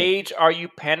gauge are you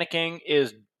panicking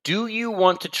is, do you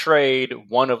want to trade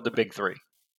one of the big three?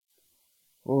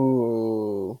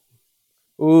 Ooh,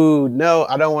 no,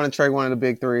 I don't want to trade one of the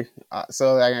big three.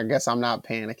 So I guess I'm not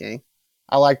panicking.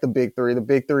 I like the big three. The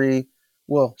big three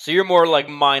will. So you're more like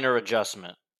minor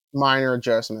adjustment. Minor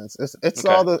adjustments. It's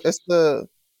okay.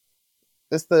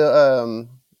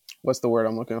 What's the word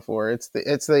I'm looking for? It's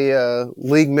the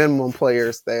league minimum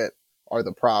players that are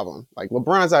the problem. Like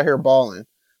LeBron's out here balling.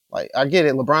 Like I get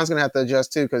it. LeBron's gonna have to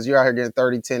adjust too because you're out here getting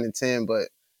 30, 10, and 10, but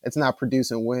it's not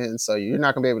producing wins. So you're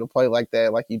not gonna be able to play like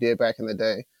that like you did back in the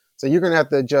day. So you're gonna have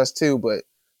to adjust too. But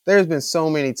there's been so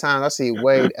many times I see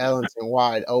Wade Ellington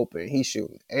wide open. He's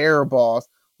shooting air balls.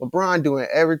 LeBron doing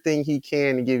everything he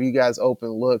can to give you guys open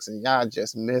looks, and y'all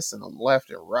just missing them left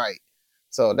and right.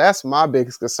 So that's my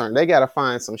biggest concern. They got to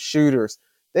find some shooters.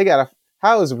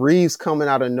 How is Reeves coming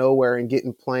out of nowhere and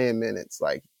getting playing minutes?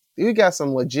 Like, you got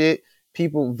some legit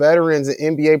people, veterans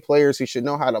and NBA players who should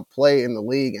know how to play in the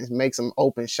league and make some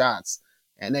open shots,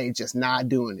 and they just not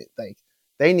doing it. Like,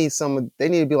 they need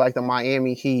to be like the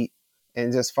Miami Heat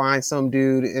and just find some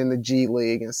dude in the G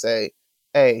League and say,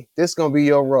 hey, this is going to be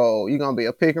your role. You're going to be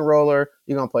a pick and roller.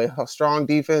 You're going to play a strong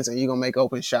defense, and you're going to make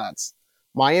open shots.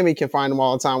 Miami can find them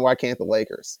all the time. Why can't the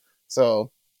Lakers? So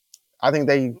I think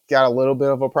they got a little bit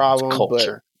of a problem,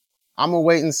 but I'm going to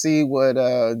wait and see what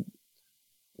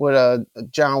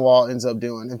John Wall ends up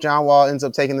doing. If John Wall ends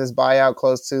up taking this buyout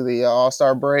close to the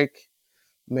All-Star break,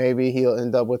 maybe he'll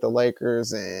end up with the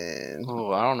Lakers. And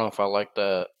I don't know if I like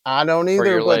that. I don't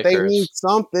either, but Lakers. They need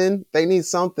something. They need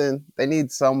something. They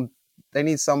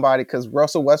need somebody because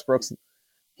Russell Westbrook's,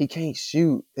 he can't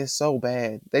shoot. It's so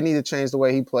bad. They need to change the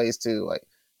way he plays too. Like,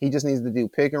 he just needs to do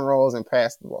pick and rolls and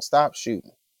pass the ball. Stop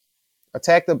shooting.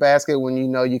 Attack the basket when you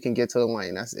know you can get to the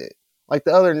lane. That's it. Like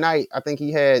the other night, I think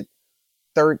he had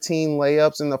 13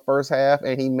 layups in the first half,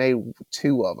 and he made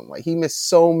 2 of them. Like, he missed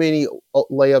so many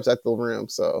layups at the rim.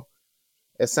 So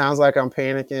it sounds like I'm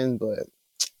panicking, but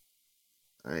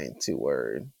I ain't too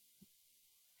worried.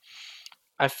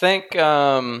 I think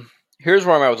here's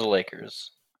where I'm at with the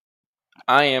Lakers.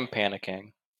 I am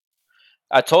panicking.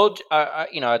 I told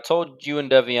you and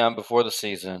Devion before the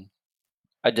season,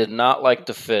 I did not like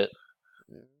the fit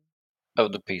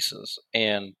of the pieces,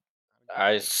 and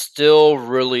I still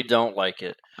really don't like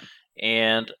it.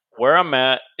 And where I'm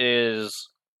at is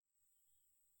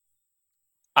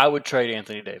I would trade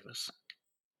Anthony Davis.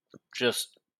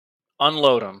 Just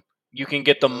unload him. You can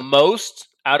get the most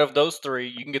out of those 3.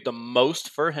 You can get the most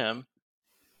for him.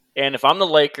 And if I'm the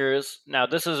Lakers, now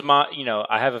this is my,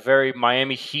 I have a very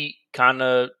Miami Heat kind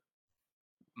of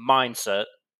mindset.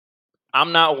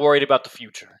 I'm not worried about the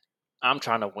future. I'm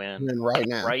trying to win right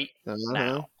now.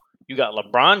 Now. You got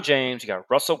LeBron James. You got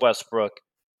Russell Westbrook.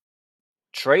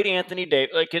 Trade Anthony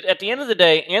Davis. Like, at the end of the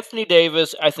day, Anthony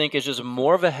Davis, I think, is just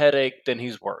more of a headache than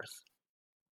he's worth.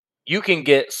 You can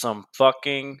get some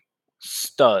fucking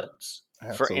studs.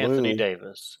 for Anthony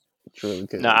Davis. Truly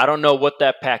could. Now, I don't know what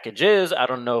that package is. I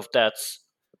don't know if that's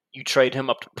you trade him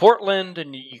up to Portland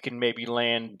and you can maybe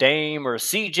land Dame or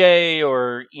CJ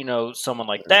or, someone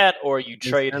like that, or you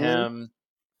trade him,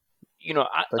 even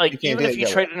if you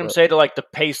traded him, say, to like the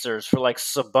Pacers for like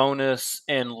Sabonis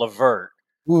and LeVert,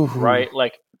 right?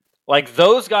 Like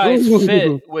those guys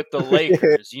fit with the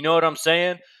Lakers. You know what I'm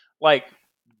saying? Like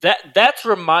that's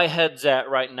where my head's at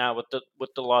right now with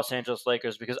the Los Angeles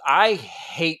Lakers, because I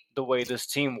hate the way this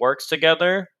team works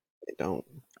together. They don't.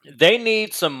 They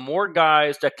need some more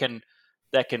guys that can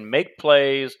make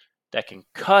plays, that can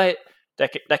cut,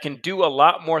 that can do a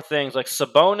lot more things. Like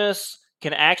Sabonis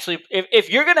can actually, if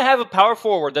you're going to have a power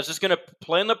forward that's just going to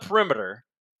play in the perimeter,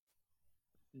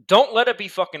 don't let it be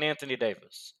fucking Anthony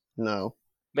Davis. No.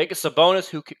 Make a Sabonis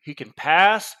who he can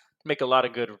pass, make a lot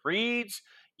of good reads.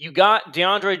 You got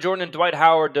DeAndre Jordan and Dwight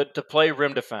Howard to play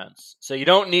rim defense, so you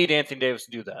don't need Anthony Davis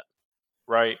to do that,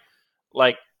 right?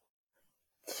 Like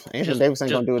Anthony Davis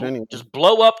ain't gonna do it anyway. Just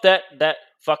blow up that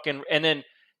fucking, and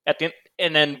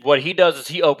then what he does is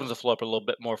he opens the floor up a little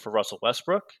bit more for Russell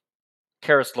Westbrook.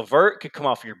 Karis LeVert could come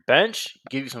off your bench,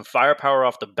 give you some firepower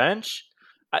off the bench.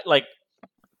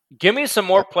 Give me some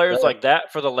more players like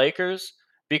that for the Lakers,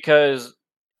 because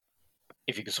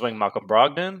if you can swing Malcolm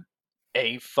Brogdon,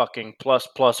 a fucking plus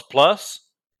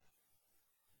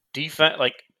defense,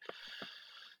 like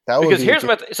that. Because here's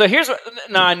what.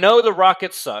 Now I know the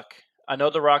Rockets suck. I know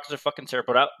the Rockets are fucking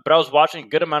terrible. But I was watching a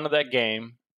good amount of that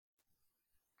game.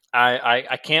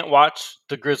 I can't watch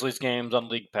the Grizzlies games on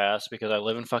League Pass because I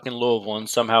live in fucking Louisville, and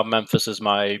somehow Memphis is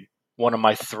one of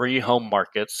my 3 home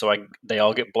markets, so they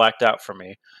all get blacked out for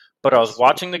me. But I was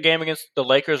watching the game against the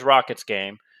Lakers-Rockets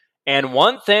game, and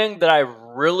one thing that I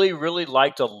really, really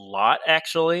liked a lot,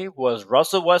 actually, was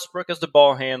Russell Westbrook as the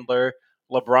ball handler,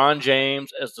 LeBron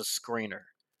James as the screener.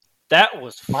 That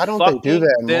was why don't they do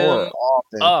that more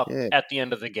often? Up at the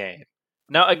end of the game.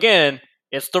 Now, again,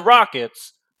 it's the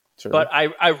Rockets. True. But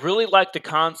I really like the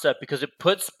concept because it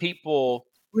puts people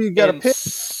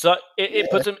it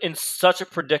puts them in such a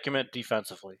predicament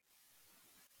defensively.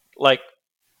 Like,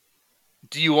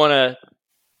 do you want to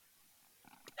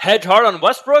hedge hard on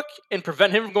Westbrook and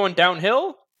prevent him from going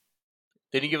downhill?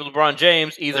 Then you give LeBron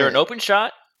James either an open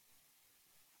shot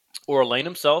or a lane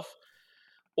himself,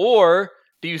 or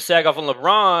do you sag off on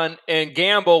LeBron and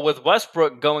gamble with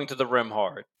Westbrook going to the rim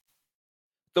hard?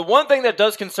 The one thing that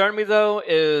does concern me, though,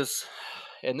 is,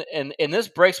 and this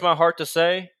breaks my heart to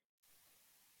say,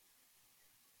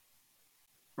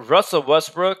 Russell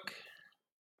Westbrook,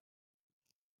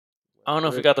 I don't know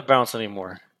if he got the bounce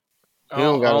anymore. I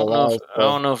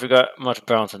don't know if he got much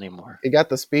bounce anymore. He got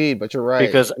the speed, but you're right.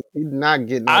 Because he's not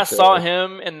getting. I saw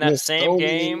him in that same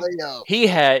game.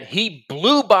 He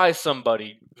blew by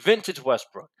somebody, vintage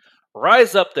Westbrook.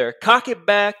 Rise up there, cock it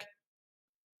back,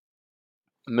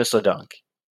 miss a dunk.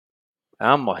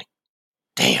 I'm like,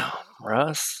 damn,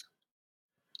 Russ.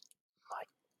 Like,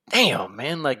 damn,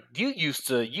 man. Like you used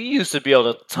to be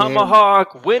able to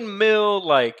tomahawk, windmill,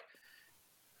 like,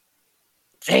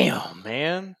 damn,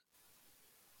 man.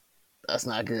 That's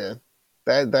not good.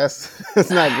 That's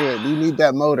not good. You need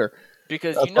that motor.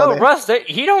 Because Russ,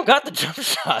 he don't got the jump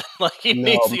shot. Like he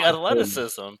needs the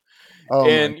athleticism.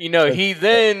 And he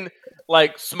then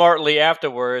like smartly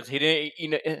afterwards, he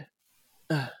didn't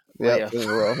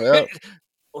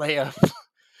layup.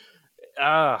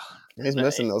 He's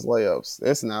missing those layups.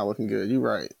 It's not looking good. You're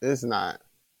right. It's not.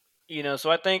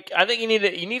 So I think you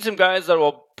need some guys that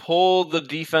will pull the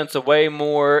defense away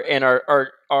more and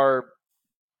are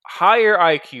higher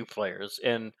IQ players.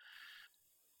 And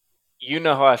you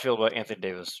know how I feel about Anthony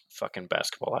Davis' fucking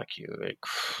basketball IQ.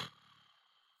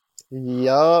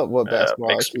 What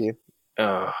basketball IQ?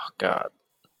 Oh God,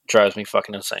 drives me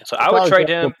fucking insane. So I would trade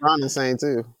him. LeBron insane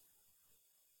too.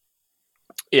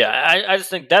 Yeah, I just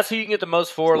think that's who you can get the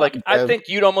most for. Like, I think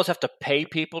you'd almost have to pay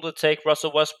people to take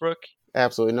Russell Westbrook.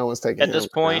 Absolutely, no one's taking at this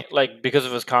point, like because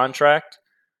of his contract.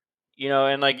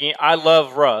 And like I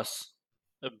love Russ,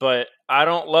 but I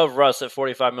don't love Russ at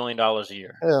 $45 million a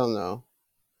year. Hell no.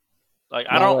 Like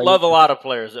I don't love a lot of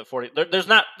players at 40. There's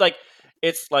not like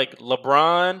it's like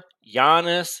LeBron,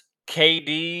 Giannis,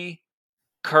 KD,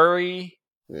 Curry.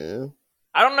 Yeah.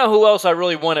 I don't know who else I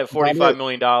really want at $45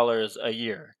 million a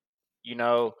year.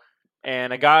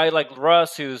 And a guy like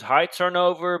Russ who's high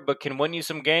turnover but can win you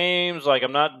some games. Like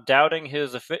I'm not doubting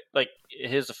his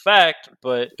effect,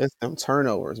 but it's them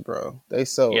turnovers, bro. They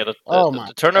the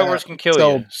turnovers can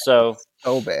kill you. So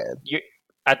bad.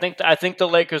 I think the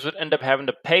Lakers would end up having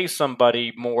to pay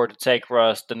somebody more to take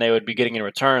Russ than they would be getting in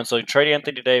return. So trade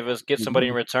Anthony Davis, get somebody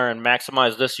in return,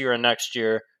 maximize this year and next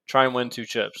year, try and win 2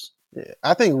 chips. Yeah,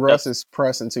 I think Russ is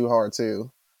pressing too hard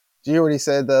too. You hear what he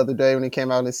said the other day when he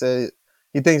came out and said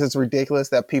he thinks it's ridiculous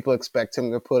that people expect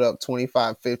him to put up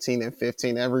 25, 15, and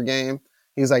 15 every game.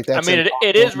 He's like, that's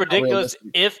it is ridiculous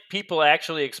if people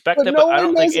actually expect it, but I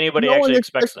don't think anybody actually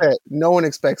expects that. No one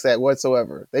expects that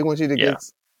whatsoever. They want you to get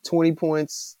 20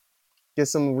 points, get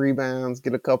some rebounds,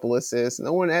 get a couple assists.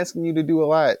 No one asking you to do a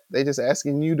lot. They just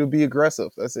asking you to be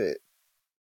aggressive. That's it.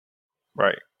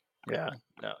 Right. Yeah.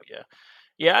 No, yeah.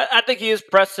 Yeah, I think he is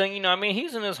pressing.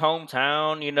 He's in his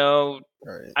hometown,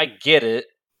 Right. I get it.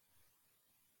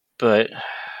 But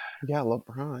you got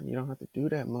LeBron. You don't have to do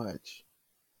that much.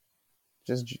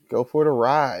 Just go for the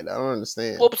ride. I don't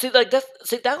understand. Well, but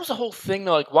that was the whole thing,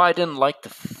 though. Like, why I didn't like the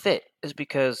fit is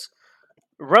because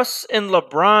Russ and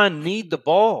LeBron need the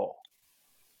ball.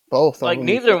 Both. Like,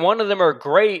 neither one of them are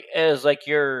great as like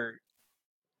your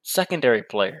secondary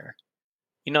player.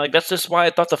 That's just why I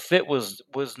thought the fit was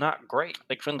not great.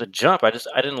 Like from the jump, I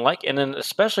didn't like it. And then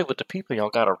especially with the people y'all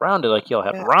got around it, like y'all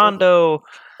have Rondo,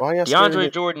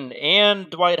 DeAndre Jordan, and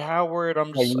Dwight Howard.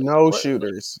 I'm just no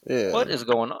shooters. Yeah. What is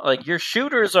going on? Like your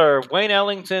shooters are Wayne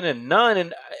Ellington and Nunn.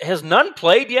 And has Nunn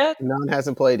played yet? Nunn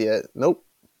hasn't played yet. Nope.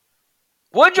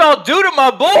 What'd y'all do to my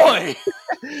boy?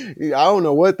 I don't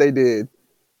know what they did.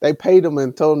 They paid him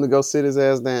and told him to go sit his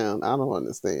ass down. I don't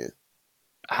understand.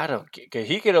 I don't get.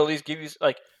 He could at least give you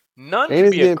Nunn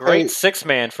could be a great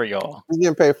 6-man for y'all. He's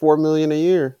getting paid $4 million a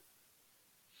year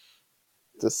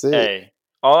to sit. Hey,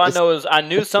 all I know is I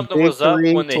knew something was up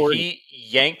when the Heat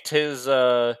yanked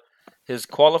his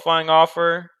qualifying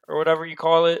offer or whatever you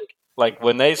call it. Like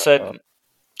when they said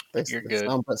you're good,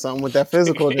 something with that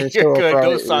physical. You're good.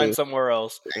 Go sign somewhere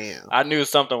else. Damn. I knew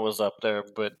something was up there,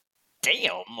 but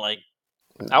damn,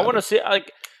 I want to see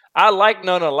I like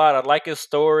Nunn a lot. I like his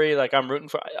story. Like I'm rooting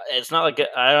for. It's not like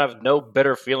I have no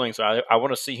bitter feelings. I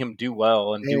want to see him do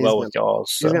well and do well with y'all.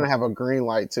 So. He's gonna have a green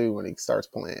light too when he starts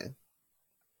playing.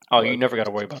 Oh, you never got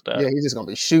to worry about that. Yeah, he's just gonna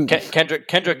be shooting.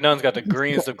 Kendrick Nunn's got the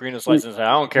greenest of greenest license.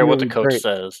 I don't care what the coach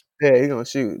says. Yeah, he's gonna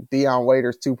shoot. Dion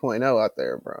Waiters 2.0 out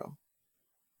there, bro.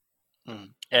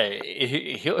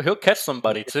 Hey, he'll catch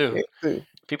somebody too.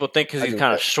 People think because he's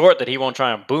kind of short that he won't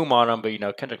try and boom on him,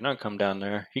 but Kendrick Nunn come down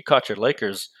there. He caught your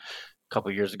Lakers a couple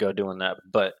years ago doing that.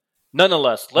 But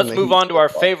nonetheless, let's move on to our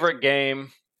favorite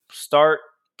game: start,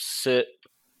 sit,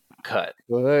 cut.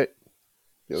 Good.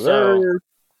 So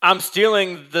I'm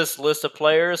stealing this list of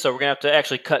players, so we're gonna have to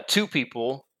actually cut 2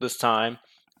 people this time.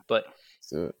 But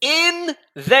in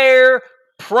their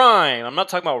prime, I'm not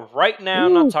talking about right now.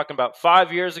 I'm not talking about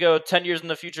 5 years ago, 10 years in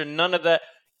the future. None of that.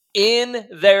 In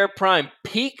their prime,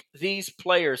 peak these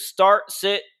players. Start,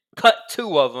 sit, cut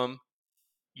 2 of them.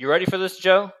 You ready for this,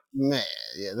 Joe? Man,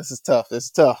 yeah, this is tough.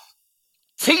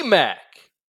 T-Mac,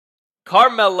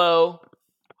 Carmelo,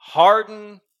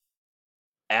 Harden,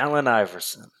 Allen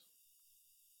Iverson.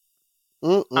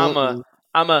 I'm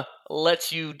a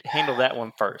let you handle that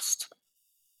one first.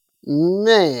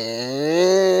 Man,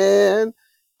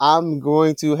 I'm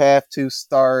going to have to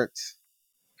start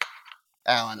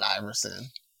Allen Iverson.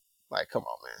 Like, come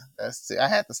on, man. I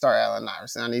had to start Allen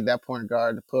Iverson. I need that point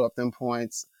guard to put up them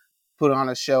points, put on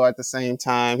a show at the same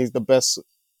time. He's the best.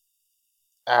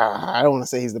 I don't want to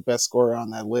say he's the best scorer on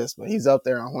that list, but he's up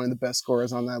there on one of the best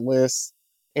scorers on that list.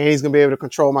 And he's going to be able to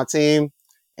control my team.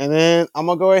 And then I'm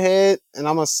going to go ahead and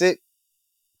I'm going to sit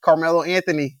Carmelo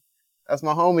Anthony. That's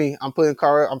my homie. I'm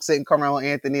sitting Carmelo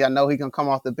Anthony. I know he can come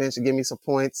off the bench and give me some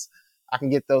points. I can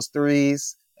get those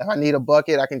threes. If I need a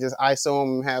bucket, I can just ISO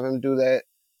him and have him do that.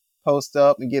 Post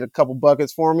up and get a couple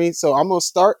buckets for me. So I'm going to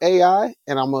start AI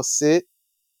and I'm going to sit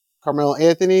Carmelo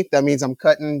Anthony. That means I'm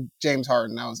cutting James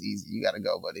Harden. That was easy. You got to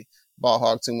go, buddy. Ball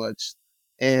hog too much.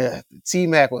 And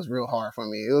T-Mac was real hard for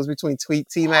me. It was between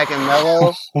T-Mac and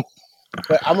Melo.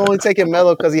 But I'm only taking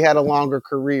Melo because he had a longer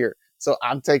career. So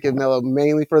I'm taking Melo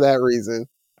mainly for that reason.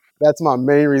 That's my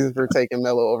main reason for taking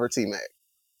Melo over T-Mac.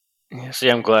 Yeah, see,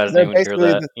 I'm glad I didn't even hear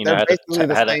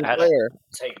that. I had to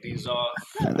take these off.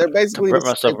 They're basically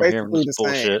the same.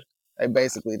 Bullshit. They're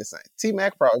basically the same.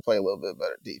 T-Mac probably play a little bit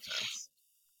better defense.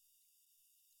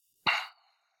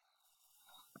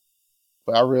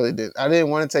 But I really did. I didn't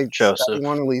want to take Joseph. I didn't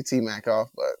want to leave T-Mac off,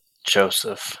 but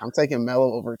Joseph. I'm taking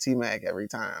Melo over T-Mac every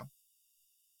time.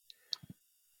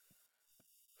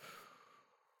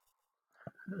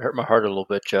 It hurt my heart a little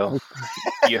bit, Joe.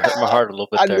 You hurt my heart a little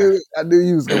bit there. I knew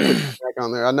you was going to put T-Mac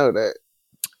on there. I know that.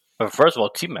 But first of all,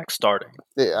 T-Mac's starting.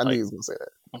 Yeah, I knew you was going to say that.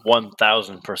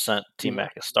 1,000%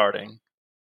 T-Mac is starting.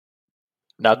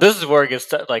 Now, this is where it gets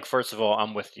first of all,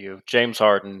 I'm with you. James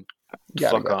Harden,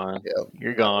 fuck on. Yeah.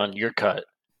 You're gone. You're cut.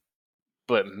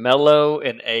 But Melo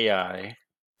and AI,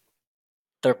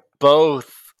 they're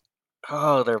both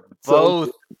Oh, they're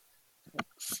both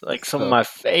like some of my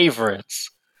favorites.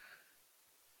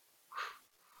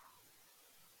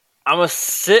 I'm gonna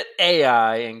sit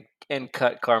AI and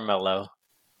cut Carmelo.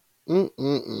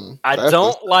 I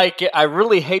don't like it. I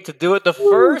really hate to do it. The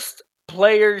first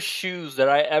player's shoes that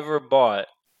I ever bought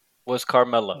was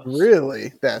Carmelo's.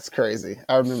 Really? That's crazy.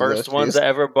 I remember first ones I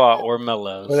ever bought were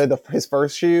Melos. Was it his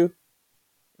first shoe?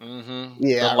 Mm-hmm.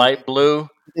 Yeah, the light blue.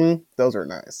 Mm-hmm. Those are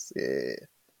nice. Yeah,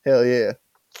 hell yeah.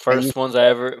 First ones I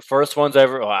ever.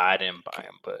 Well, I didn't buy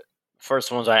them, but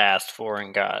first ones I asked for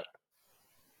and got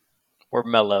were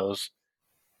Melos.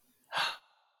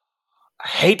 I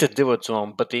hate to do it to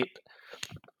them, but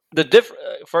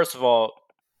first of all,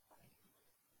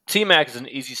 T-Mac is an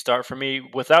easy start for me.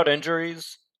 Without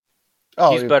injuries,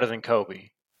 he's better than Kobe.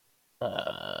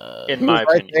 In my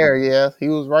opinion, there, yeah, he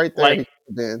was right there.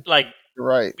 You're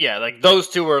right, yeah, like those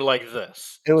two are like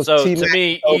this. So T-Mac, to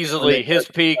me, easily his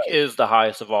peak is the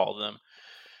highest of all of them.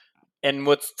 And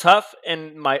what's tough,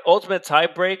 and my ultimate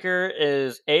tiebreaker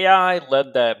is AI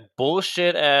led that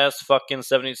bullshit ass fucking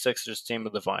 76ers team to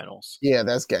the finals. Yeah,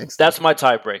 that's gangster. That's my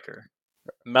tiebreaker.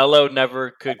 Melo never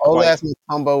could quite.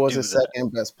 Mutombo was his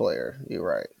second best player. You're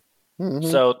right. Mm-hmm.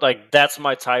 So, like, that's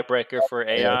my tiebreaker for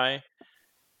AI.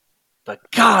 But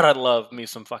God, I love me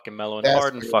some fucking Melo and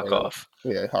Harden. Fuck off.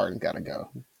 Yeah, Harden gotta go.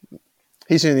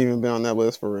 He shouldn't even be on that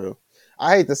list for real.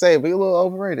 I hate to say it, but he's a little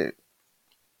overrated.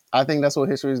 I think that's what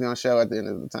history is going to show at the end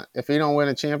of the time. If he don't win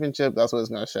a championship, that's what it's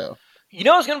going to show. You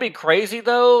know what's going to be crazy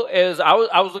though is I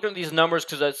was looking at these numbers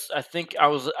because I think it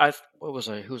was a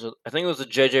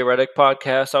JJ Redick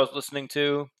podcast I was listening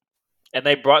to, and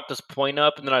they brought this point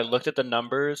up, and then I looked at the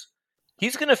numbers.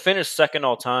 He's going to finish second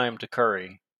all time to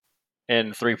Curry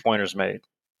in 3-pointers made.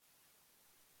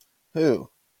 Who?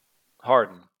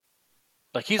 Harden.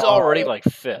 Like he's already like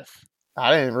fifth.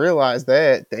 I didn't realize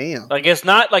that. Damn. Like it's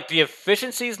not like the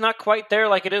efficiency is not quite there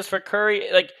like it is for Curry.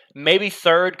 Like maybe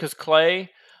third because Klay,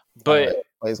 but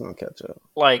Klay's gonna catch up.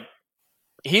 Like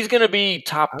he's gonna be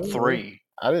top 3.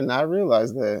 I did not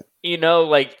realize that. You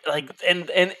know,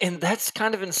 and that's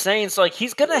kind of insane. So like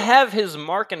he's gonna have his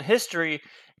mark in history,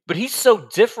 but he's so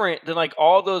different than like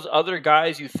all those other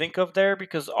guys you think of there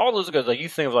because all those guys like you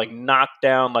think of like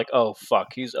knockdown, like oh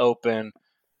fuck, he's open.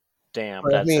 Damn,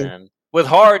 that's in. With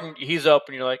Harden, he's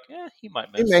open. You're like, he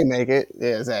might miss. He may make it.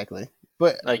 Yeah, exactly.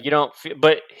 But like you don't.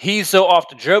 But he's so off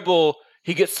the dribble.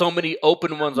 He gets so many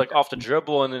open ones like off the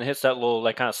dribble, and then hits that little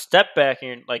like kind of step back,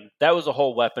 and like that was a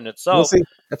whole weapon itself. We'll see.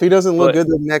 If he doesn't look good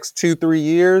the next 2-3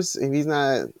 years, if he's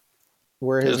not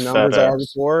where his numbers are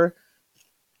before,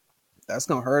 that's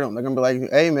gonna hurt him. They're gonna be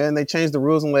like, "Hey, man, they changed the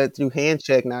rules and let you hand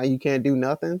check. Now you can't do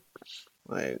nothing."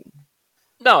 Like.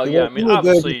 No, yeah, I mean,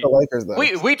 obviously, Lakers,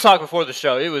 we talked before the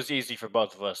show. It was easy for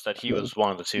both of us that he was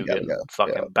one of the two getting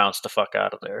fucking bounced the fuck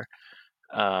out of there.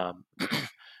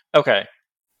 Okay.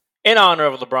 In honor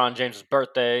of LeBron James'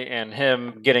 birthday and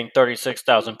him getting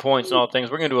 36,000 points and all things,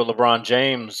 we're going to do a LeBron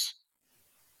James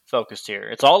focused here.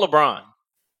 It's all LeBron.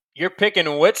 You're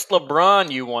picking which LeBron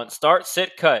you want. Start,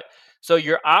 sit, cut. So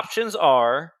your options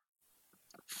are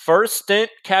first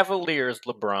stint Cavaliers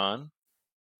LeBron,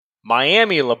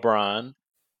 Miami LeBron,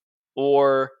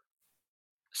 or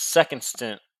second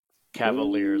stint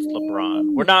Cavaliers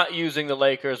LeBron. We're not using the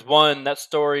Lakers. One, that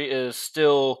story is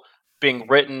still being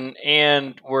written,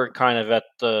 and we're kind of at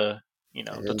the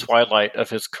the twilight of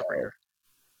his career,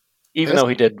 even though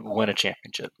he did win a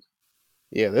championship.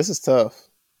 Yeah, this is tough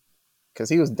because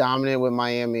he was dominant with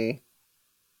Miami,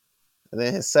 and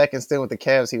then his second stint with the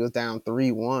Cavs, he was down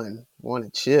 3-1, won a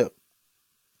chip.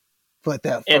 But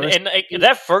that first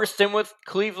that first stint with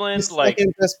Cleveland, the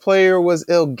second best player was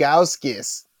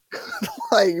Ilgauskas.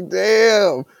 Like,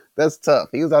 damn, that's tough.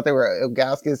 He was out there with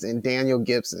Ilgauskas and Daniel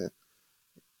Gibson.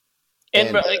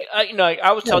 And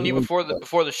I was telling you before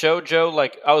the show, Joe.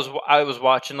 Like, I was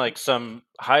watching like some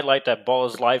highlight that Ball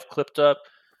is Live clipped up.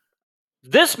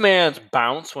 This man's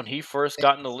bounce when he first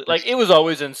got in the league, like it was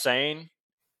always insane.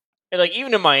 And like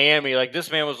even in Miami, like this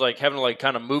man was like having to like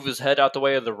kind of move his head out the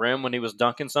way of the rim when he was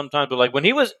dunking sometimes. But like when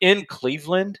he was in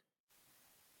Cleveland,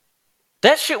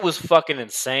 that shit was fucking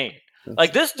insane.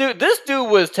 Like this dude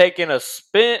was taking a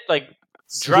spin, like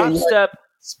drop step,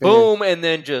 boom, and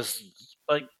then just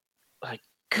like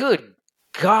good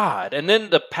God. And then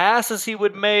the passes he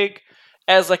would make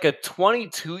as like a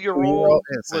 22-year-old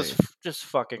was just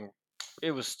fucking.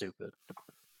 It was stupid.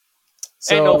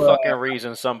 So, ain't no fucking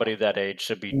reason somebody that age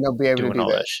should be able doing to do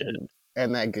all that shit.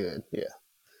 And that good, yeah.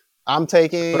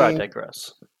 But I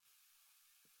digress.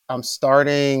 I'm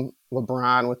starting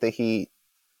LeBron with the Heat.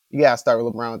 You gotta start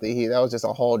with LeBron with the Heat. That was just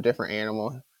a whole different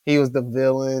animal. He was the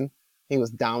villain. He was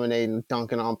dominating,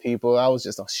 dunking on people. That was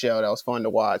just a show that was fun to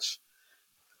watch.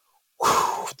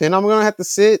 Whew. Then I'm gonna have to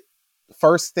sit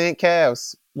first stint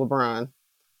Cavs LeBron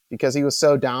because he was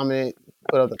so dominant.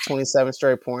 Put up the 27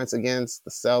 straight points against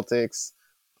the Celtics.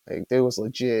 Like, it was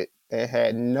legit. It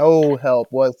had no help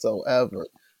whatsoever.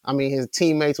 I mean, his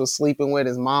teammates were sleeping with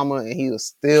his mama, and he was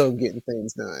still getting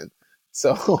things done.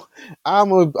 So I'm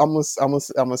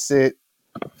gonna sit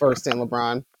first stint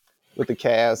LeBron with the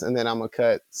Cavs, and then I'm gonna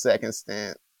cut second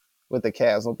stint with the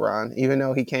Cavs LeBron. Even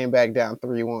though he came back down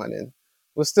 3-1 and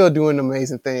was still doing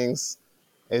amazing things,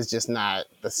 it's just not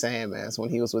the same as when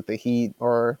he was with the Heat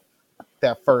or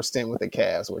that first stint with the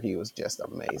Cavs where he was just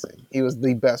amazing. He was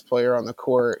the best player on the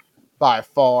court by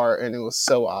far, and it was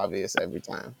so obvious every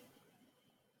time.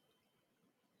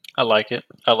 I like it.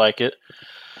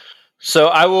 So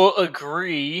I will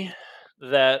agree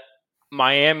that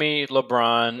Miami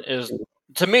LeBron is,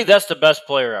 to me, that's the best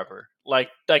player ever. Like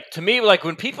to me, like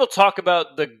when people talk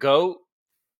about the GOAT,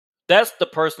 that's the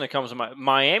person that comes to mind.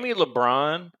 Miami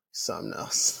LeBron. Something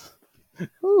else.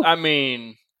 I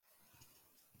mean,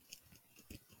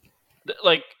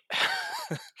 like,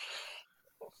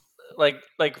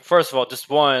 like first of all, just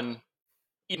one,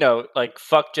 like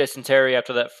fuck Jason Terry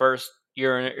after that first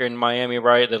year in Miami,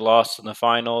 right? They lost in the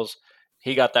finals.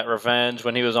 He got that revenge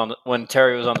when when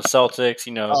Terry was on the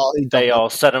Celtics. They all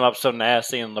set him up so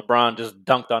nasty, and LeBron just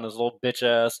dunked on his little bitch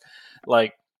ass.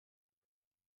 Like,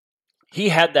 he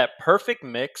had that perfect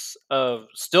mix of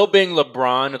still being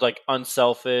LeBron, like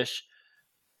unselfish,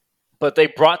 but they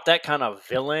brought that kind of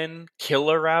villain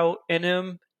killer out in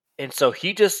him, and so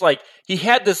he just he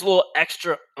had this little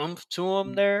extra oomph to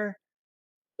him there.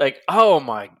 Like, oh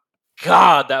my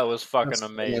God, that was fucking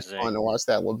amazing. It's fun to watch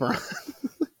that LeBron.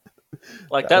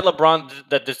 That LeBron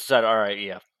that just said, all right,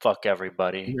 yeah, fuck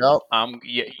everybody. Yep.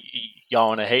 Y'all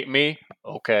want to hate me?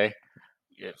 Okay.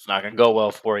 It's not going to go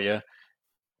well for you.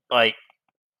 Like,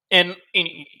 and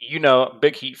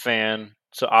big Heat fan,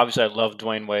 so obviously I love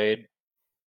Dwayne Wade.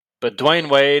 But Dwayne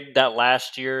Wade, that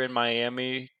last year in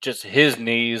Miami, just his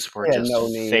knees were just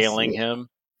failing him.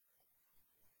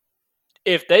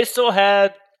 If they still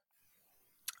had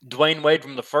Dwayne Wade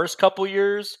from the first couple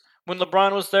years when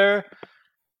LeBron was there,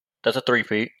 that's a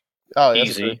three-peat. Oh,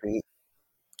 that's a three-peat.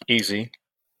 Easy.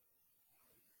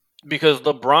 Because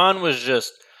LeBron was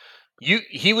just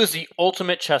he was the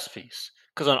ultimate chess piece.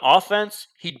 Because on offense,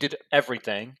 he did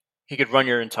everything. He could run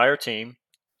your entire team.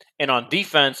 And on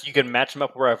defense, you could match him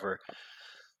up wherever.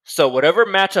 So whatever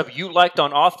matchup you liked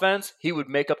on offense, he would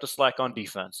make up the slack on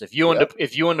defense. If you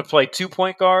wanted to play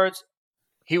 2-point guards,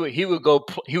 he would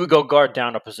go guard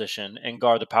down a position and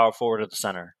guard the power forward at the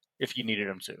center if you needed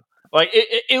him to. Like,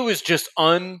 it was just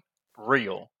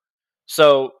unreal.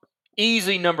 So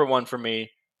easy number one for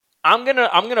me. I'm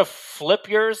gonna flip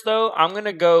yours though. I'm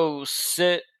gonna go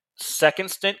sit second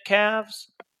stint Cavs,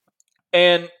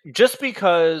 and just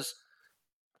because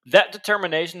that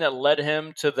determination that led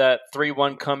him to that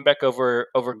 3-1 comeback over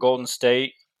Golden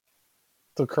State.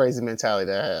 The crazy mentality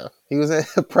to have. He was in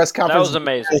a press conference. That was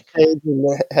amazing.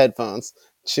 The headphones,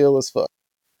 chill as fuck.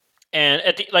 And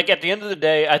at the end of the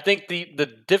day, I think the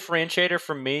differentiator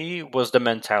for me was the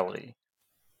mentality.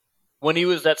 When he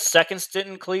was that second stint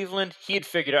in Cleveland, he had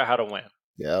figured out how to win.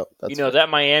 Yeah, that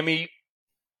Miami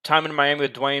time in Miami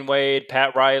with Dwayne Wade,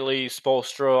 Pat Riley,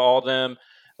 Spoelstra, all them.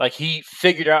 Like, he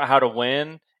figured out how to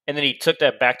win, and then he took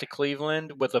that back to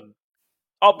Cleveland with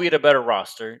albeit a better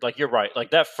roster. Like, you're right.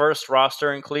 Like, that first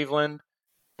roster in Cleveland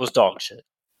was dog shit,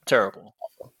 terrible.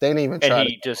 They didn't even try. And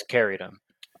he just carried them.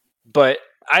 But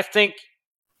I think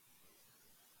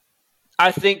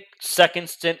second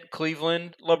stint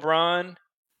Cleveland LeBron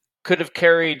could have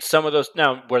carried some of those.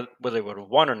 Now, whether they would have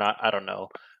won or not, I don't know.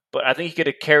 But I think he could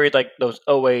have carried like those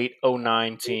 08,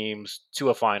 09 teams to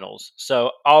a finals.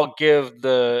 So I'll give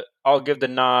the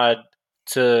nod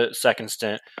to second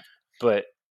stint. But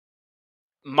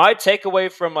my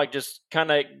takeaway from like just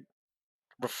kind of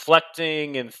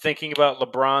reflecting and thinking about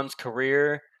LeBron's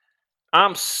career,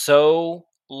 I'm so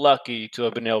lucky to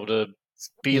have been able to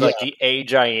be like the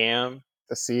age I am.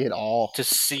 To see it all.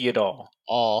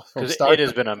 Because it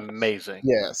has been amazing.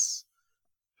 Yes.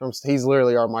 He's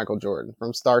literally our Michael Jordan.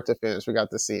 From start to finish, we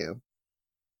got to see him.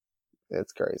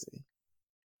 It's crazy.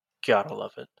 Gotta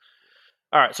love it.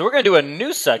 All right, so we're going to do a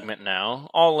new segment now,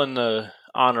 all in the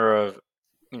honor of,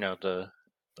 the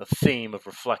theme of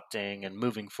reflecting and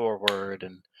moving forward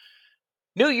and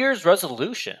New Year's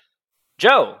resolution.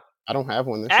 Joe. I don't have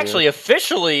one this year.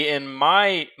 Officially in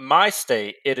my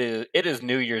state, it is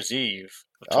New Year's Eve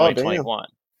of 2021.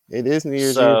 It is New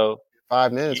Year's Eve.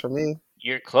 5 minutes for me.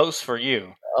 You're close for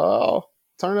you. Oh,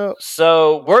 Turn up.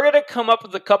 So we're going to come up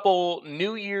with a couple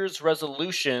New Year's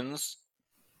resolutions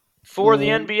for the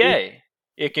NBA.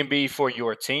 It can be for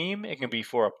your team. It can be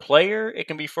for a player. It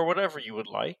can be for whatever you would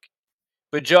like.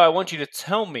 But, Joe, I want you to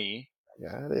tell me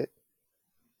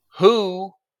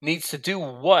who needs to do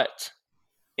what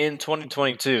in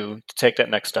 2022 to take that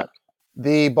next step.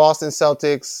 The Boston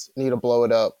Celtics need to blow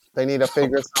it up. They need to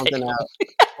figure something out.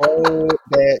 Blow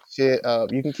that shit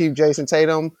up. You can keep Jason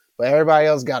Tatum, but everybody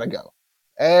else got to go.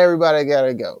 Everybody got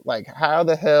to go. Like, how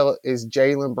the hell is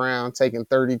Jaylen Brown taking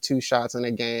 32 shots in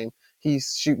a game?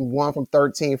 He's shooting 1 from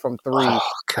 13 from 3.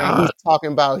 And he's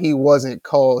talking about he wasn't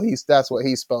cold. That's what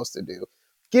he's supposed to do.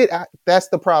 That's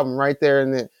the problem right there.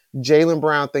 And then Jaylen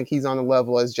Brown think he's on the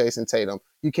level as Jason Tatum.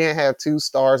 You can't have two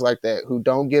stars like that who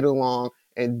don't get along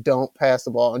and don't pass the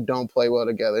ball and don't play well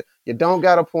together. You don't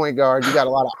got a point guard. You got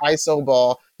a lot of ISO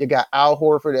ball. You got Al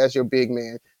Horford as your big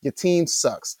man. Your team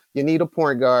sucks. You need a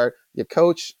point guard. Your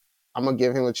coach, I'm going to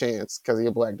give him a chance because he's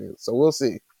a black dude. So we'll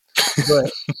see.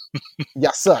 But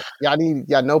y'all suck.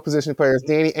 Y'all no position players.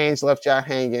 Danny Ainge left y'all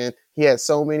hanging. He had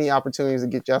so many opportunities to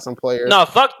get y'all some players. No,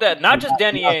 fuck that. Not just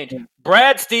Danny Ainge.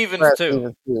 Brad Stevens,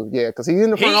 too. Yeah, because he's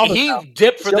in the front office. He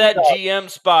dipped for that GM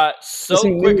spot so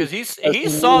quick because he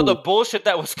saw the bullshit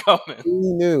that was coming. He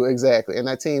knew, exactly. And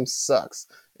that team sucks.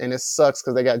 And it sucks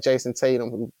because they got Jason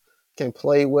Tatum who can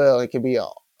play well and can be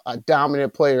a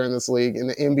dominant player in this league. And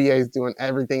the NBA is doing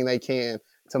everything they can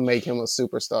to make him a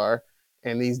superstar.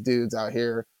 And these dudes out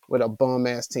here with a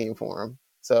bum-ass team for him.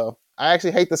 So I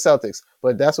actually hate the Celtics,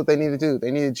 but that's what they need to do. They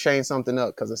need to change something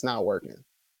up because it's not working.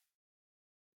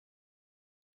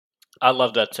 I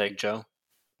love that take, Joe.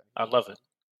 I love it.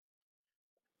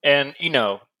 And,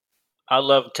 I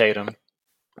love Tatum.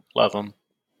 Love him.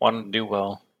 Want him to do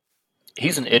well.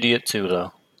 He's an idiot, too,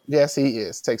 though. Yes, he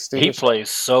is. He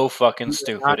plays so fucking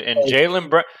stupid. And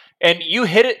Jaylen Brown... And you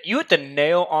hit the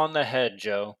nail on the head,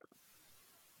 Joe.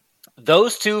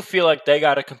 Those two feel like they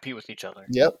got to compete with each other.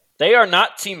 Yep. They are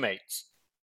not teammates.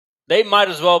 They might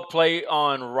as well play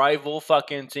on rival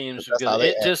fucking teams because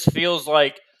it just feels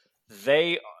like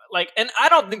they and I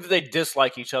don't think that they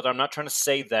dislike each other. I'm not trying to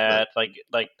say that.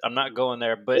 Like I'm not going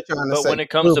there, but when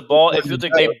it comes to ball, it feels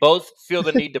like they both feel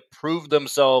the need to prove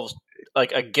themselves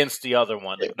like against the other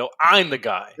one. Like, no, I'm the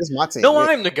guy. This is my team. No,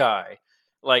 I'm the guy.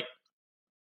 Like,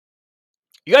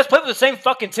 you guys play for the same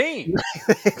fucking team.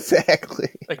 Exactly.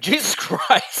 Like, Jesus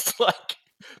Christ. Like,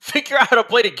 figure out how to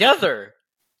play together.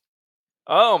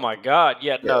 Oh, my God.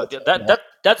 Yeah, no,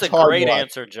 that's a great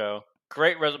answer, Joe.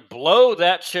 Great. Blow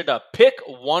that shit up. Pick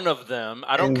one of them.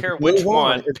 I don't care which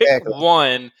one. Exactly. Pick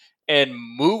one and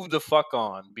move the fuck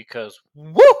on because,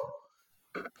 woo!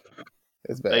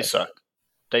 It's bad. They suck.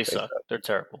 They suck. They're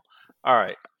terrible. All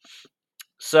right.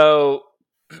 So...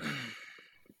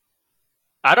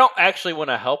 I don't actually want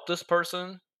to help this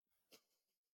person,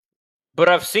 but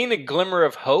I've seen a glimmer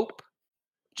of hope.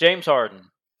 James Harden.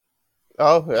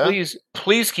 Oh, yeah.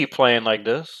 Please keep playing like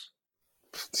this.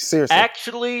 Seriously.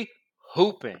 Actually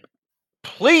hooping.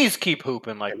 Please keep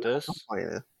hooping like this.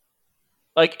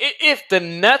 Like, if the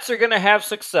Nets are going to have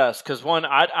success, because one,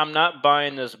 I'm not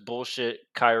buying this bullshit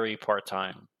Kyrie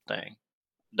part-time thing.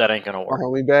 That ain't going to work.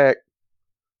 We back.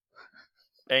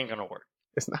 Ain't going to work.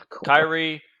 It's not cool.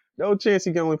 Kyrie... No chance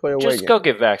he can only play away. Just go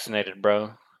get vaccinated,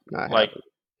 bro.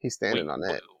 He's standing on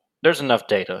that. There's enough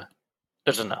data.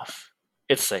 There's enough.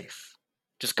 It's safe.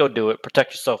 Just go do it.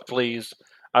 Protect yourself, please.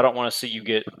 I don't want to see you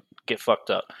get fucked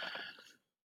up.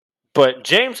 But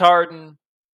James Harden,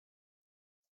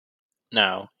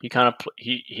 now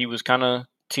he was kind of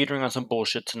teetering on some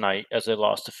bullshit tonight as they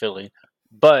lost to Philly.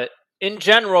 But in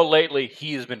general, lately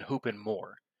he has been hooping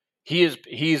more.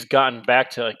 He's gotten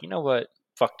back to you know what?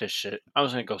 Fuck this shit. I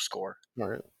was going to go score.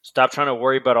 Right. Stop trying to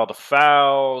worry about all the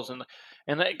fouls and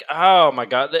oh my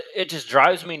God, it just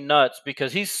drives me nuts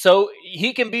because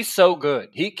he can be so good.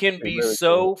 He can be really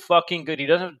so good. Fucking good. He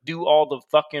doesn't do all the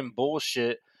fucking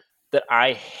bullshit that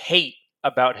I hate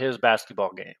about his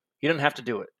basketball game. He doesn't have to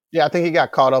do it. Yeah, I think he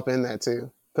got caught up in that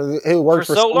too because it worked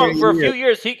for so long. For a few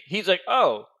years, he's like,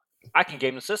 oh, I can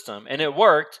game the system, and it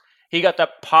worked. He got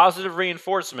that positive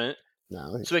reinforcement.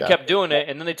 So he kept doing it,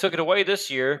 and then they took it away this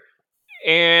year,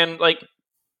 and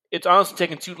it's honestly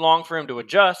taken too long for him to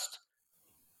adjust.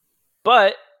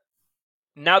 But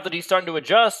now that he's starting to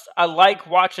adjust, I like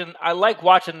watching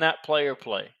that player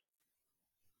play.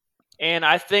 And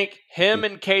I think him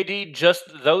and KD, just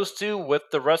those two with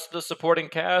the rest of the supporting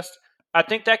cast, I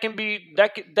think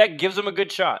that gives him a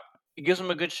good shot. It gives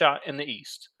him a good shot in the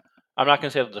East. I'm not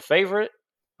going to say they're the favorite.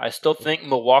 I still think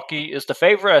Milwaukee is the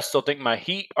favorite. I still think my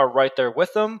Heat are right there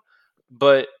with them.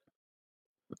 But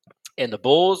And the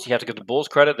Bulls, you have to give the Bulls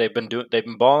credit. They've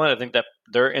been balling. I think that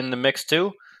they're in the mix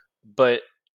too. But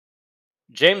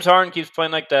James Harden keeps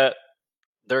playing like that.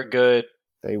 They're good.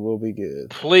 They will be good.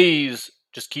 Please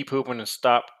just keep hooping and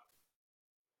stop.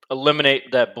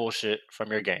 Eliminate that bullshit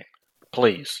from your game.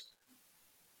 Please.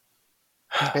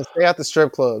 And stay out the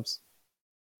strip clubs.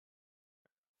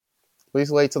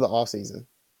 Please wait till the off season.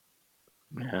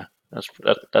 Yeah,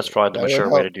 that's probably the mature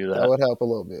way to do that. That would help a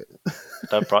little bit.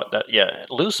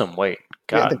 Lose some weight.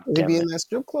 God, he be in that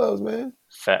strip clubs, man.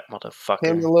 Fat motherfucker.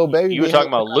 Him and the little baby. You were talking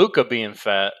about Luka being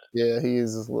fat. Yeah, he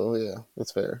is a little. Yeah,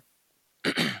 that's fair.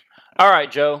 All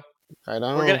right, Joe. We're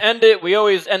gonna end it. We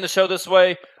always end the show this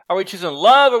way. Are we choosing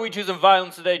love or are we choosing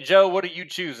violence today, Joe? What are you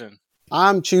choosing?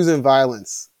 I'm choosing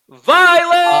violence.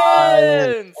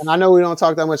 Violence! And I know we don't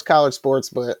talk that much college sports,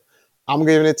 but I'm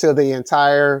giving it to the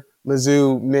entire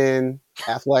Mizzou men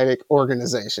athletic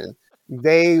organization.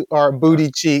 They are booty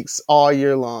cheeks all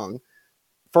year long.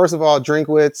 First of all,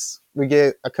 Drinkwitz, we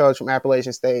get a coach from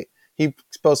Appalachian State. He's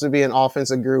supposed to be an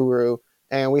offensive guru,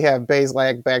 and we have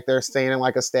Bazelak back there standing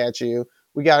like a statue.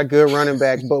 We got a good running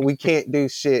back, but we can't do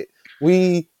shit.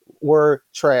 We were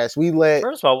trash. We let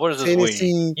First of all, what is this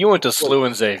Tennessee? You went to SLU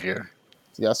and Xavier.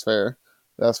 That's fair.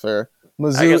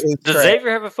 Mizzou does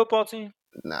Xavier have a football team?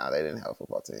 Nah, they didn't have a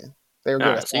football team. They were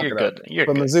good at so you're good.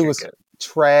 But Mizzou was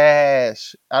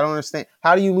trash. I don't understand.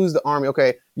 How do you lose the Army?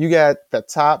 Okay, you got the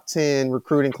top 10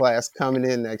 recruiting class coming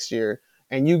in next year,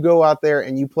 and you go out there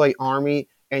and you play Army,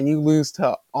 and you lose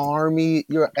to Army.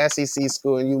 You're an SEC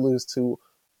school, and you lose to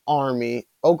Army.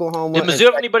 Oklahoma. Did Mizzou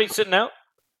have anybody sitting out?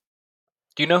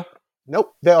 Do you know?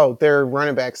 Nope. Their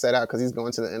running back set out because he's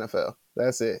going to the NFL.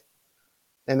 That's it.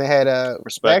 And they had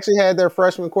they actually had their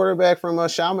freshman quarterback from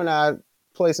Chaminade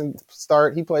play some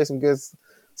start. He played some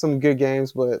good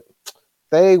games, but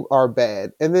they are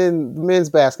bad. And then the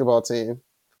men's basketball team.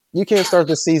 You can't start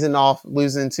the season off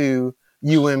losing to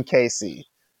UMKC.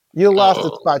 You lost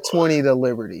by 20 to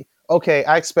Liberty. Okay,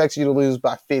 I expect you to lose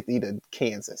by 50 to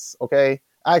Kansas. Okay,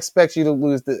 I expect you to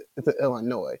lose to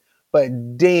Illinois.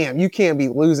 But damn, you can't be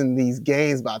losing these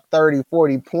games by 30,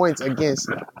 40 points against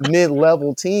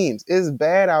mid-level teams. It's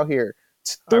bad out here.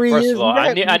 First of all,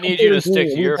 I need you to stick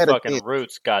to your fucking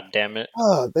roots, God damn it.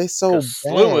 Oh, they so bad.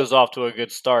 SLU was off to a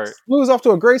good start. SLU was off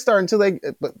to a great start until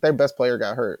their best player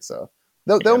got hurt. So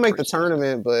they'll make the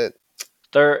tournament, but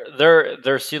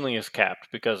their ceiling is capped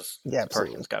because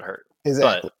Perkins got hurt.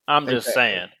 Exactly. But I'm just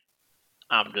saying.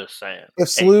 If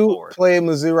SLU played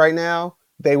Mizzou right now,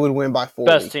 they would win by 40.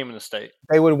 Best team in the state.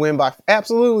 They would win by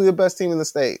absolutely the best team in the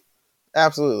state.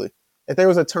 Absolutely. If there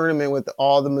was a tournament with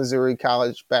all the Missouri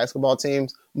college basketball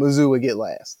teams, Mizzou would get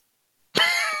last.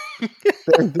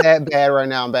 They're that bad right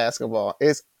now in basketball.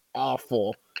 It's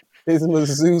awful. These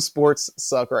Mizzou sports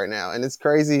suck right now, and it's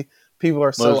crazy. People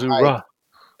are so hyped.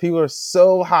 People are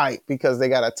so hyped because they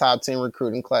got a top 10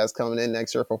 recruiting class coming in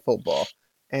next year for football,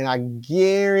 and I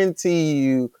guarantee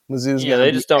you, Mizzou's. Yeah,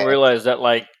 they just don't realize that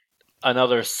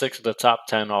another 6 of the top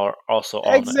 10 are also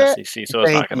all in the SEC, so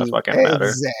it's not going to fucking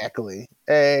matter.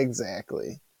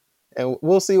 Exactly. And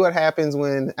we'll see what happens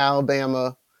when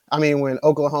when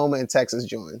Oklahoma and Texas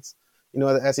joins. You know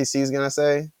what the SEC is going to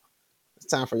say? It's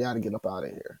time for y'all to get up out of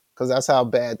here because that's how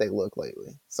bad they look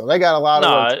lately. So they got a lot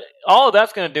of... all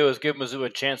that's going to do is give Mizzou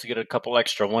a chance to get a couple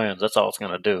extra wins. That's all it's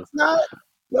going to do.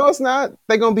 No, it's not.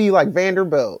 They're gonna be like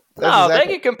Vanderbilt. They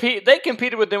can compete. They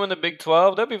competed with them in the Big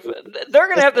 12. They're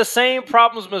gonna have the same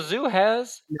problems Mizzou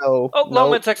has. No,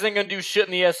 Oklahoma and Texas ain't gonna do shit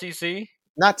in the SEC.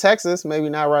 Not Texas, maybe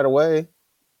not right away.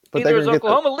 But neither is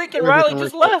Oklahoma. Lincoln Riley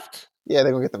just left. Yeah,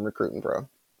 they're gonna get them recruiting, bro.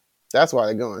 That's why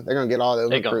they're going. They're gonna get all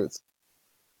those recruits.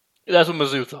 That's what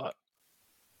Mizzou thought.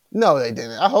 No, they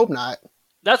didn't. I hope not.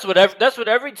 That's what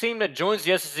every team that joins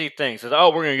the SEC thinks is,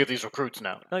 we're going to get these recruits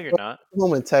now. No, you're not.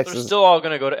 Texas. They're still all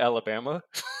going to go to Alabama.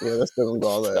 Yeah, they're still going to go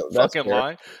all that. That's fucking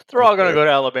lie. They're all going to go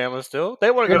to Alabama still. They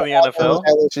want to go to the NFL.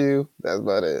 LSU. That's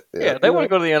about it. Yeah, they want to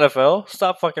go to the NFL.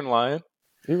 Stop fucking lying.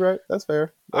 You're right. That's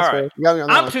fair. All right.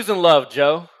 I'm choosing love,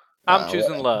 Joe. I'm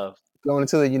choosing love. Going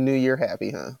into the new year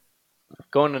happy, huh?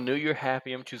 Going to New Year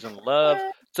happy. I'm choosing love.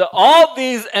 To all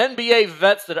these NBA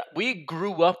vets that we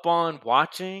grew up on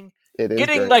watching,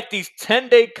 getting like these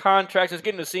 10-day contracts, is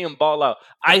getting to see him ball out.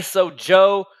 ISO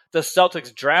Joe, the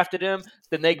Celtics drafted him.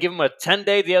 Then they give him a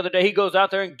 10-day the other day. He goes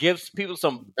out there and gives people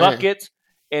some buckets.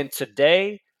 And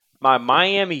today, my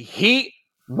Miami Heat.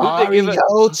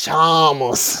 Mario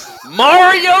Chalmers.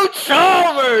 Mario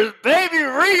Chalmers. Baby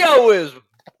Rio is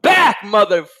back,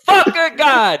 motherfucker.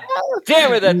 God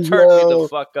damn it, that turned me the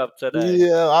fuck up today.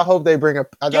 Yeah, I hope they bring I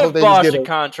hope they Boston get a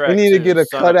contract. They need to get a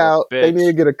cutout. They need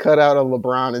to get a cutout of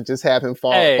LeBron and just have him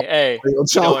fall. Hey,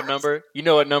 you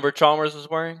know what number Chalmers is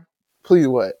wearing? Please,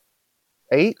 what?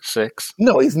 8? 6.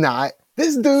 No, he's not.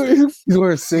 This dude, he's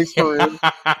wearing 6 for real.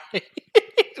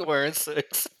 He's wearing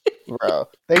 6. Bro,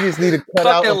 they just need to cut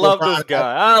out. Fucking love this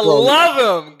guy. I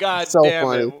love him. God so damn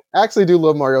funny. it. I actually do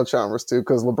love Mario Chalmers too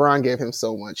because LeBron gave him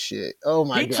so much shit. Oh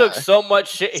my god, he took so much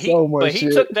shit. He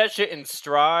shit. took that shit in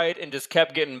stride and just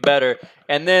kept getting better.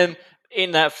 And then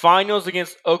in that finals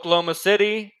against Oklahoma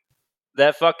City,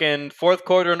 that fucking fourth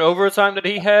quarter and overtime that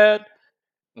he had,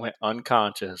 went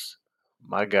unconscious.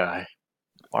 My guy.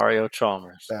 Mario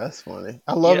Chalmers. That's funny.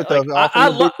 I love it though. But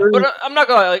I'm not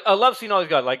gonna. I love seeing all these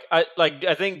guys.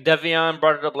 I think Devion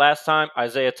brought it up last time.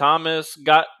 Isaiah Thomas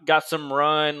got some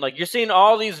run. Like you're seeing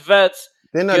all these vets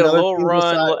get a little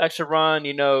run, a little extra run.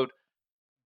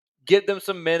 Give them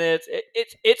some minutes.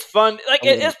 It's fun. Like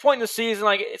at this point in the season,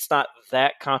 like it's not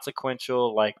that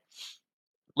consequential. Like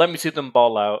let me see them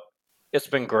ball out. It's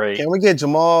been great. Can we get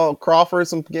Jamal Crawford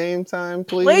some game time,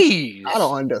 please? Please. I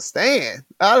don't understand.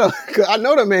 I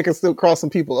know that man can still cross some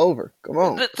people over. Come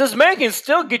on. This man can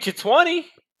still get you 20.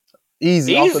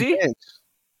 Easy. Off the bench.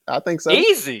 I think so.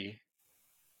 Easy.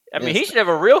 I mean, he should have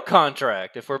a real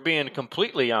contract if we're being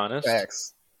completely honest.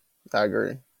 Facts. I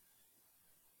agree.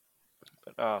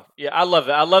 But, yeah, I love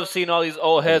it. I love seeing all these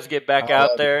old heads get back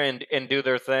out there and do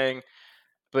their thing.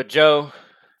 But Joe,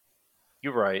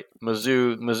 you're right.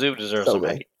 Mizzou deserves some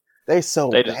hate. They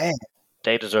bad.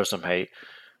 They deserve some hate.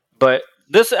 But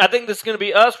I think this is going to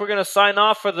be us. We're going to sign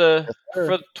off for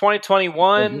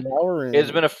 2021.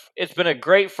 It's been a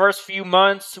great first few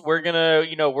months. We're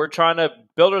we're trying to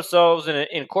build ourselves and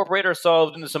incorporate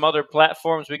ourselves into some other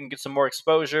platforms. We can get some more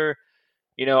exposure.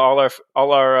 All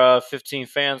our 15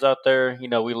 fans out there.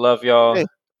 We love y'all. Hey,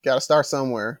 gotta start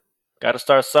somewhere.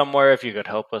 If you could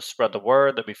help us spread the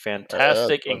word, that'd be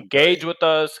fantastic. Engage with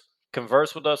us,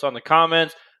 converse with us on the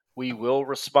comments. We will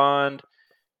respond.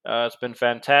 It's been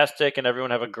fantastic, and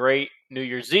everyone have a great New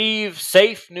Year's Eve.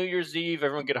 Safe New Year's Eve.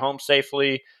 Everyone get home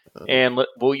safely, and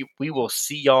we will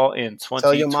see y'all in 2022.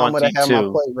 Tell your mama to have my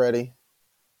plate ready.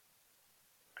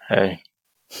 Hey.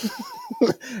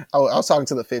 I was talking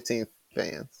to the 15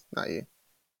 fans, not you.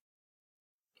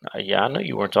 Yeah, I know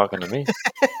you weren't talking to me.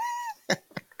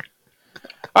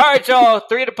 All right, y'all.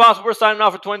 3 at the Possible. We're signing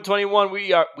off for 2021.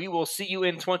 We will see you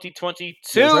in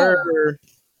 2022. Yes, sir.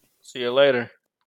 See you later.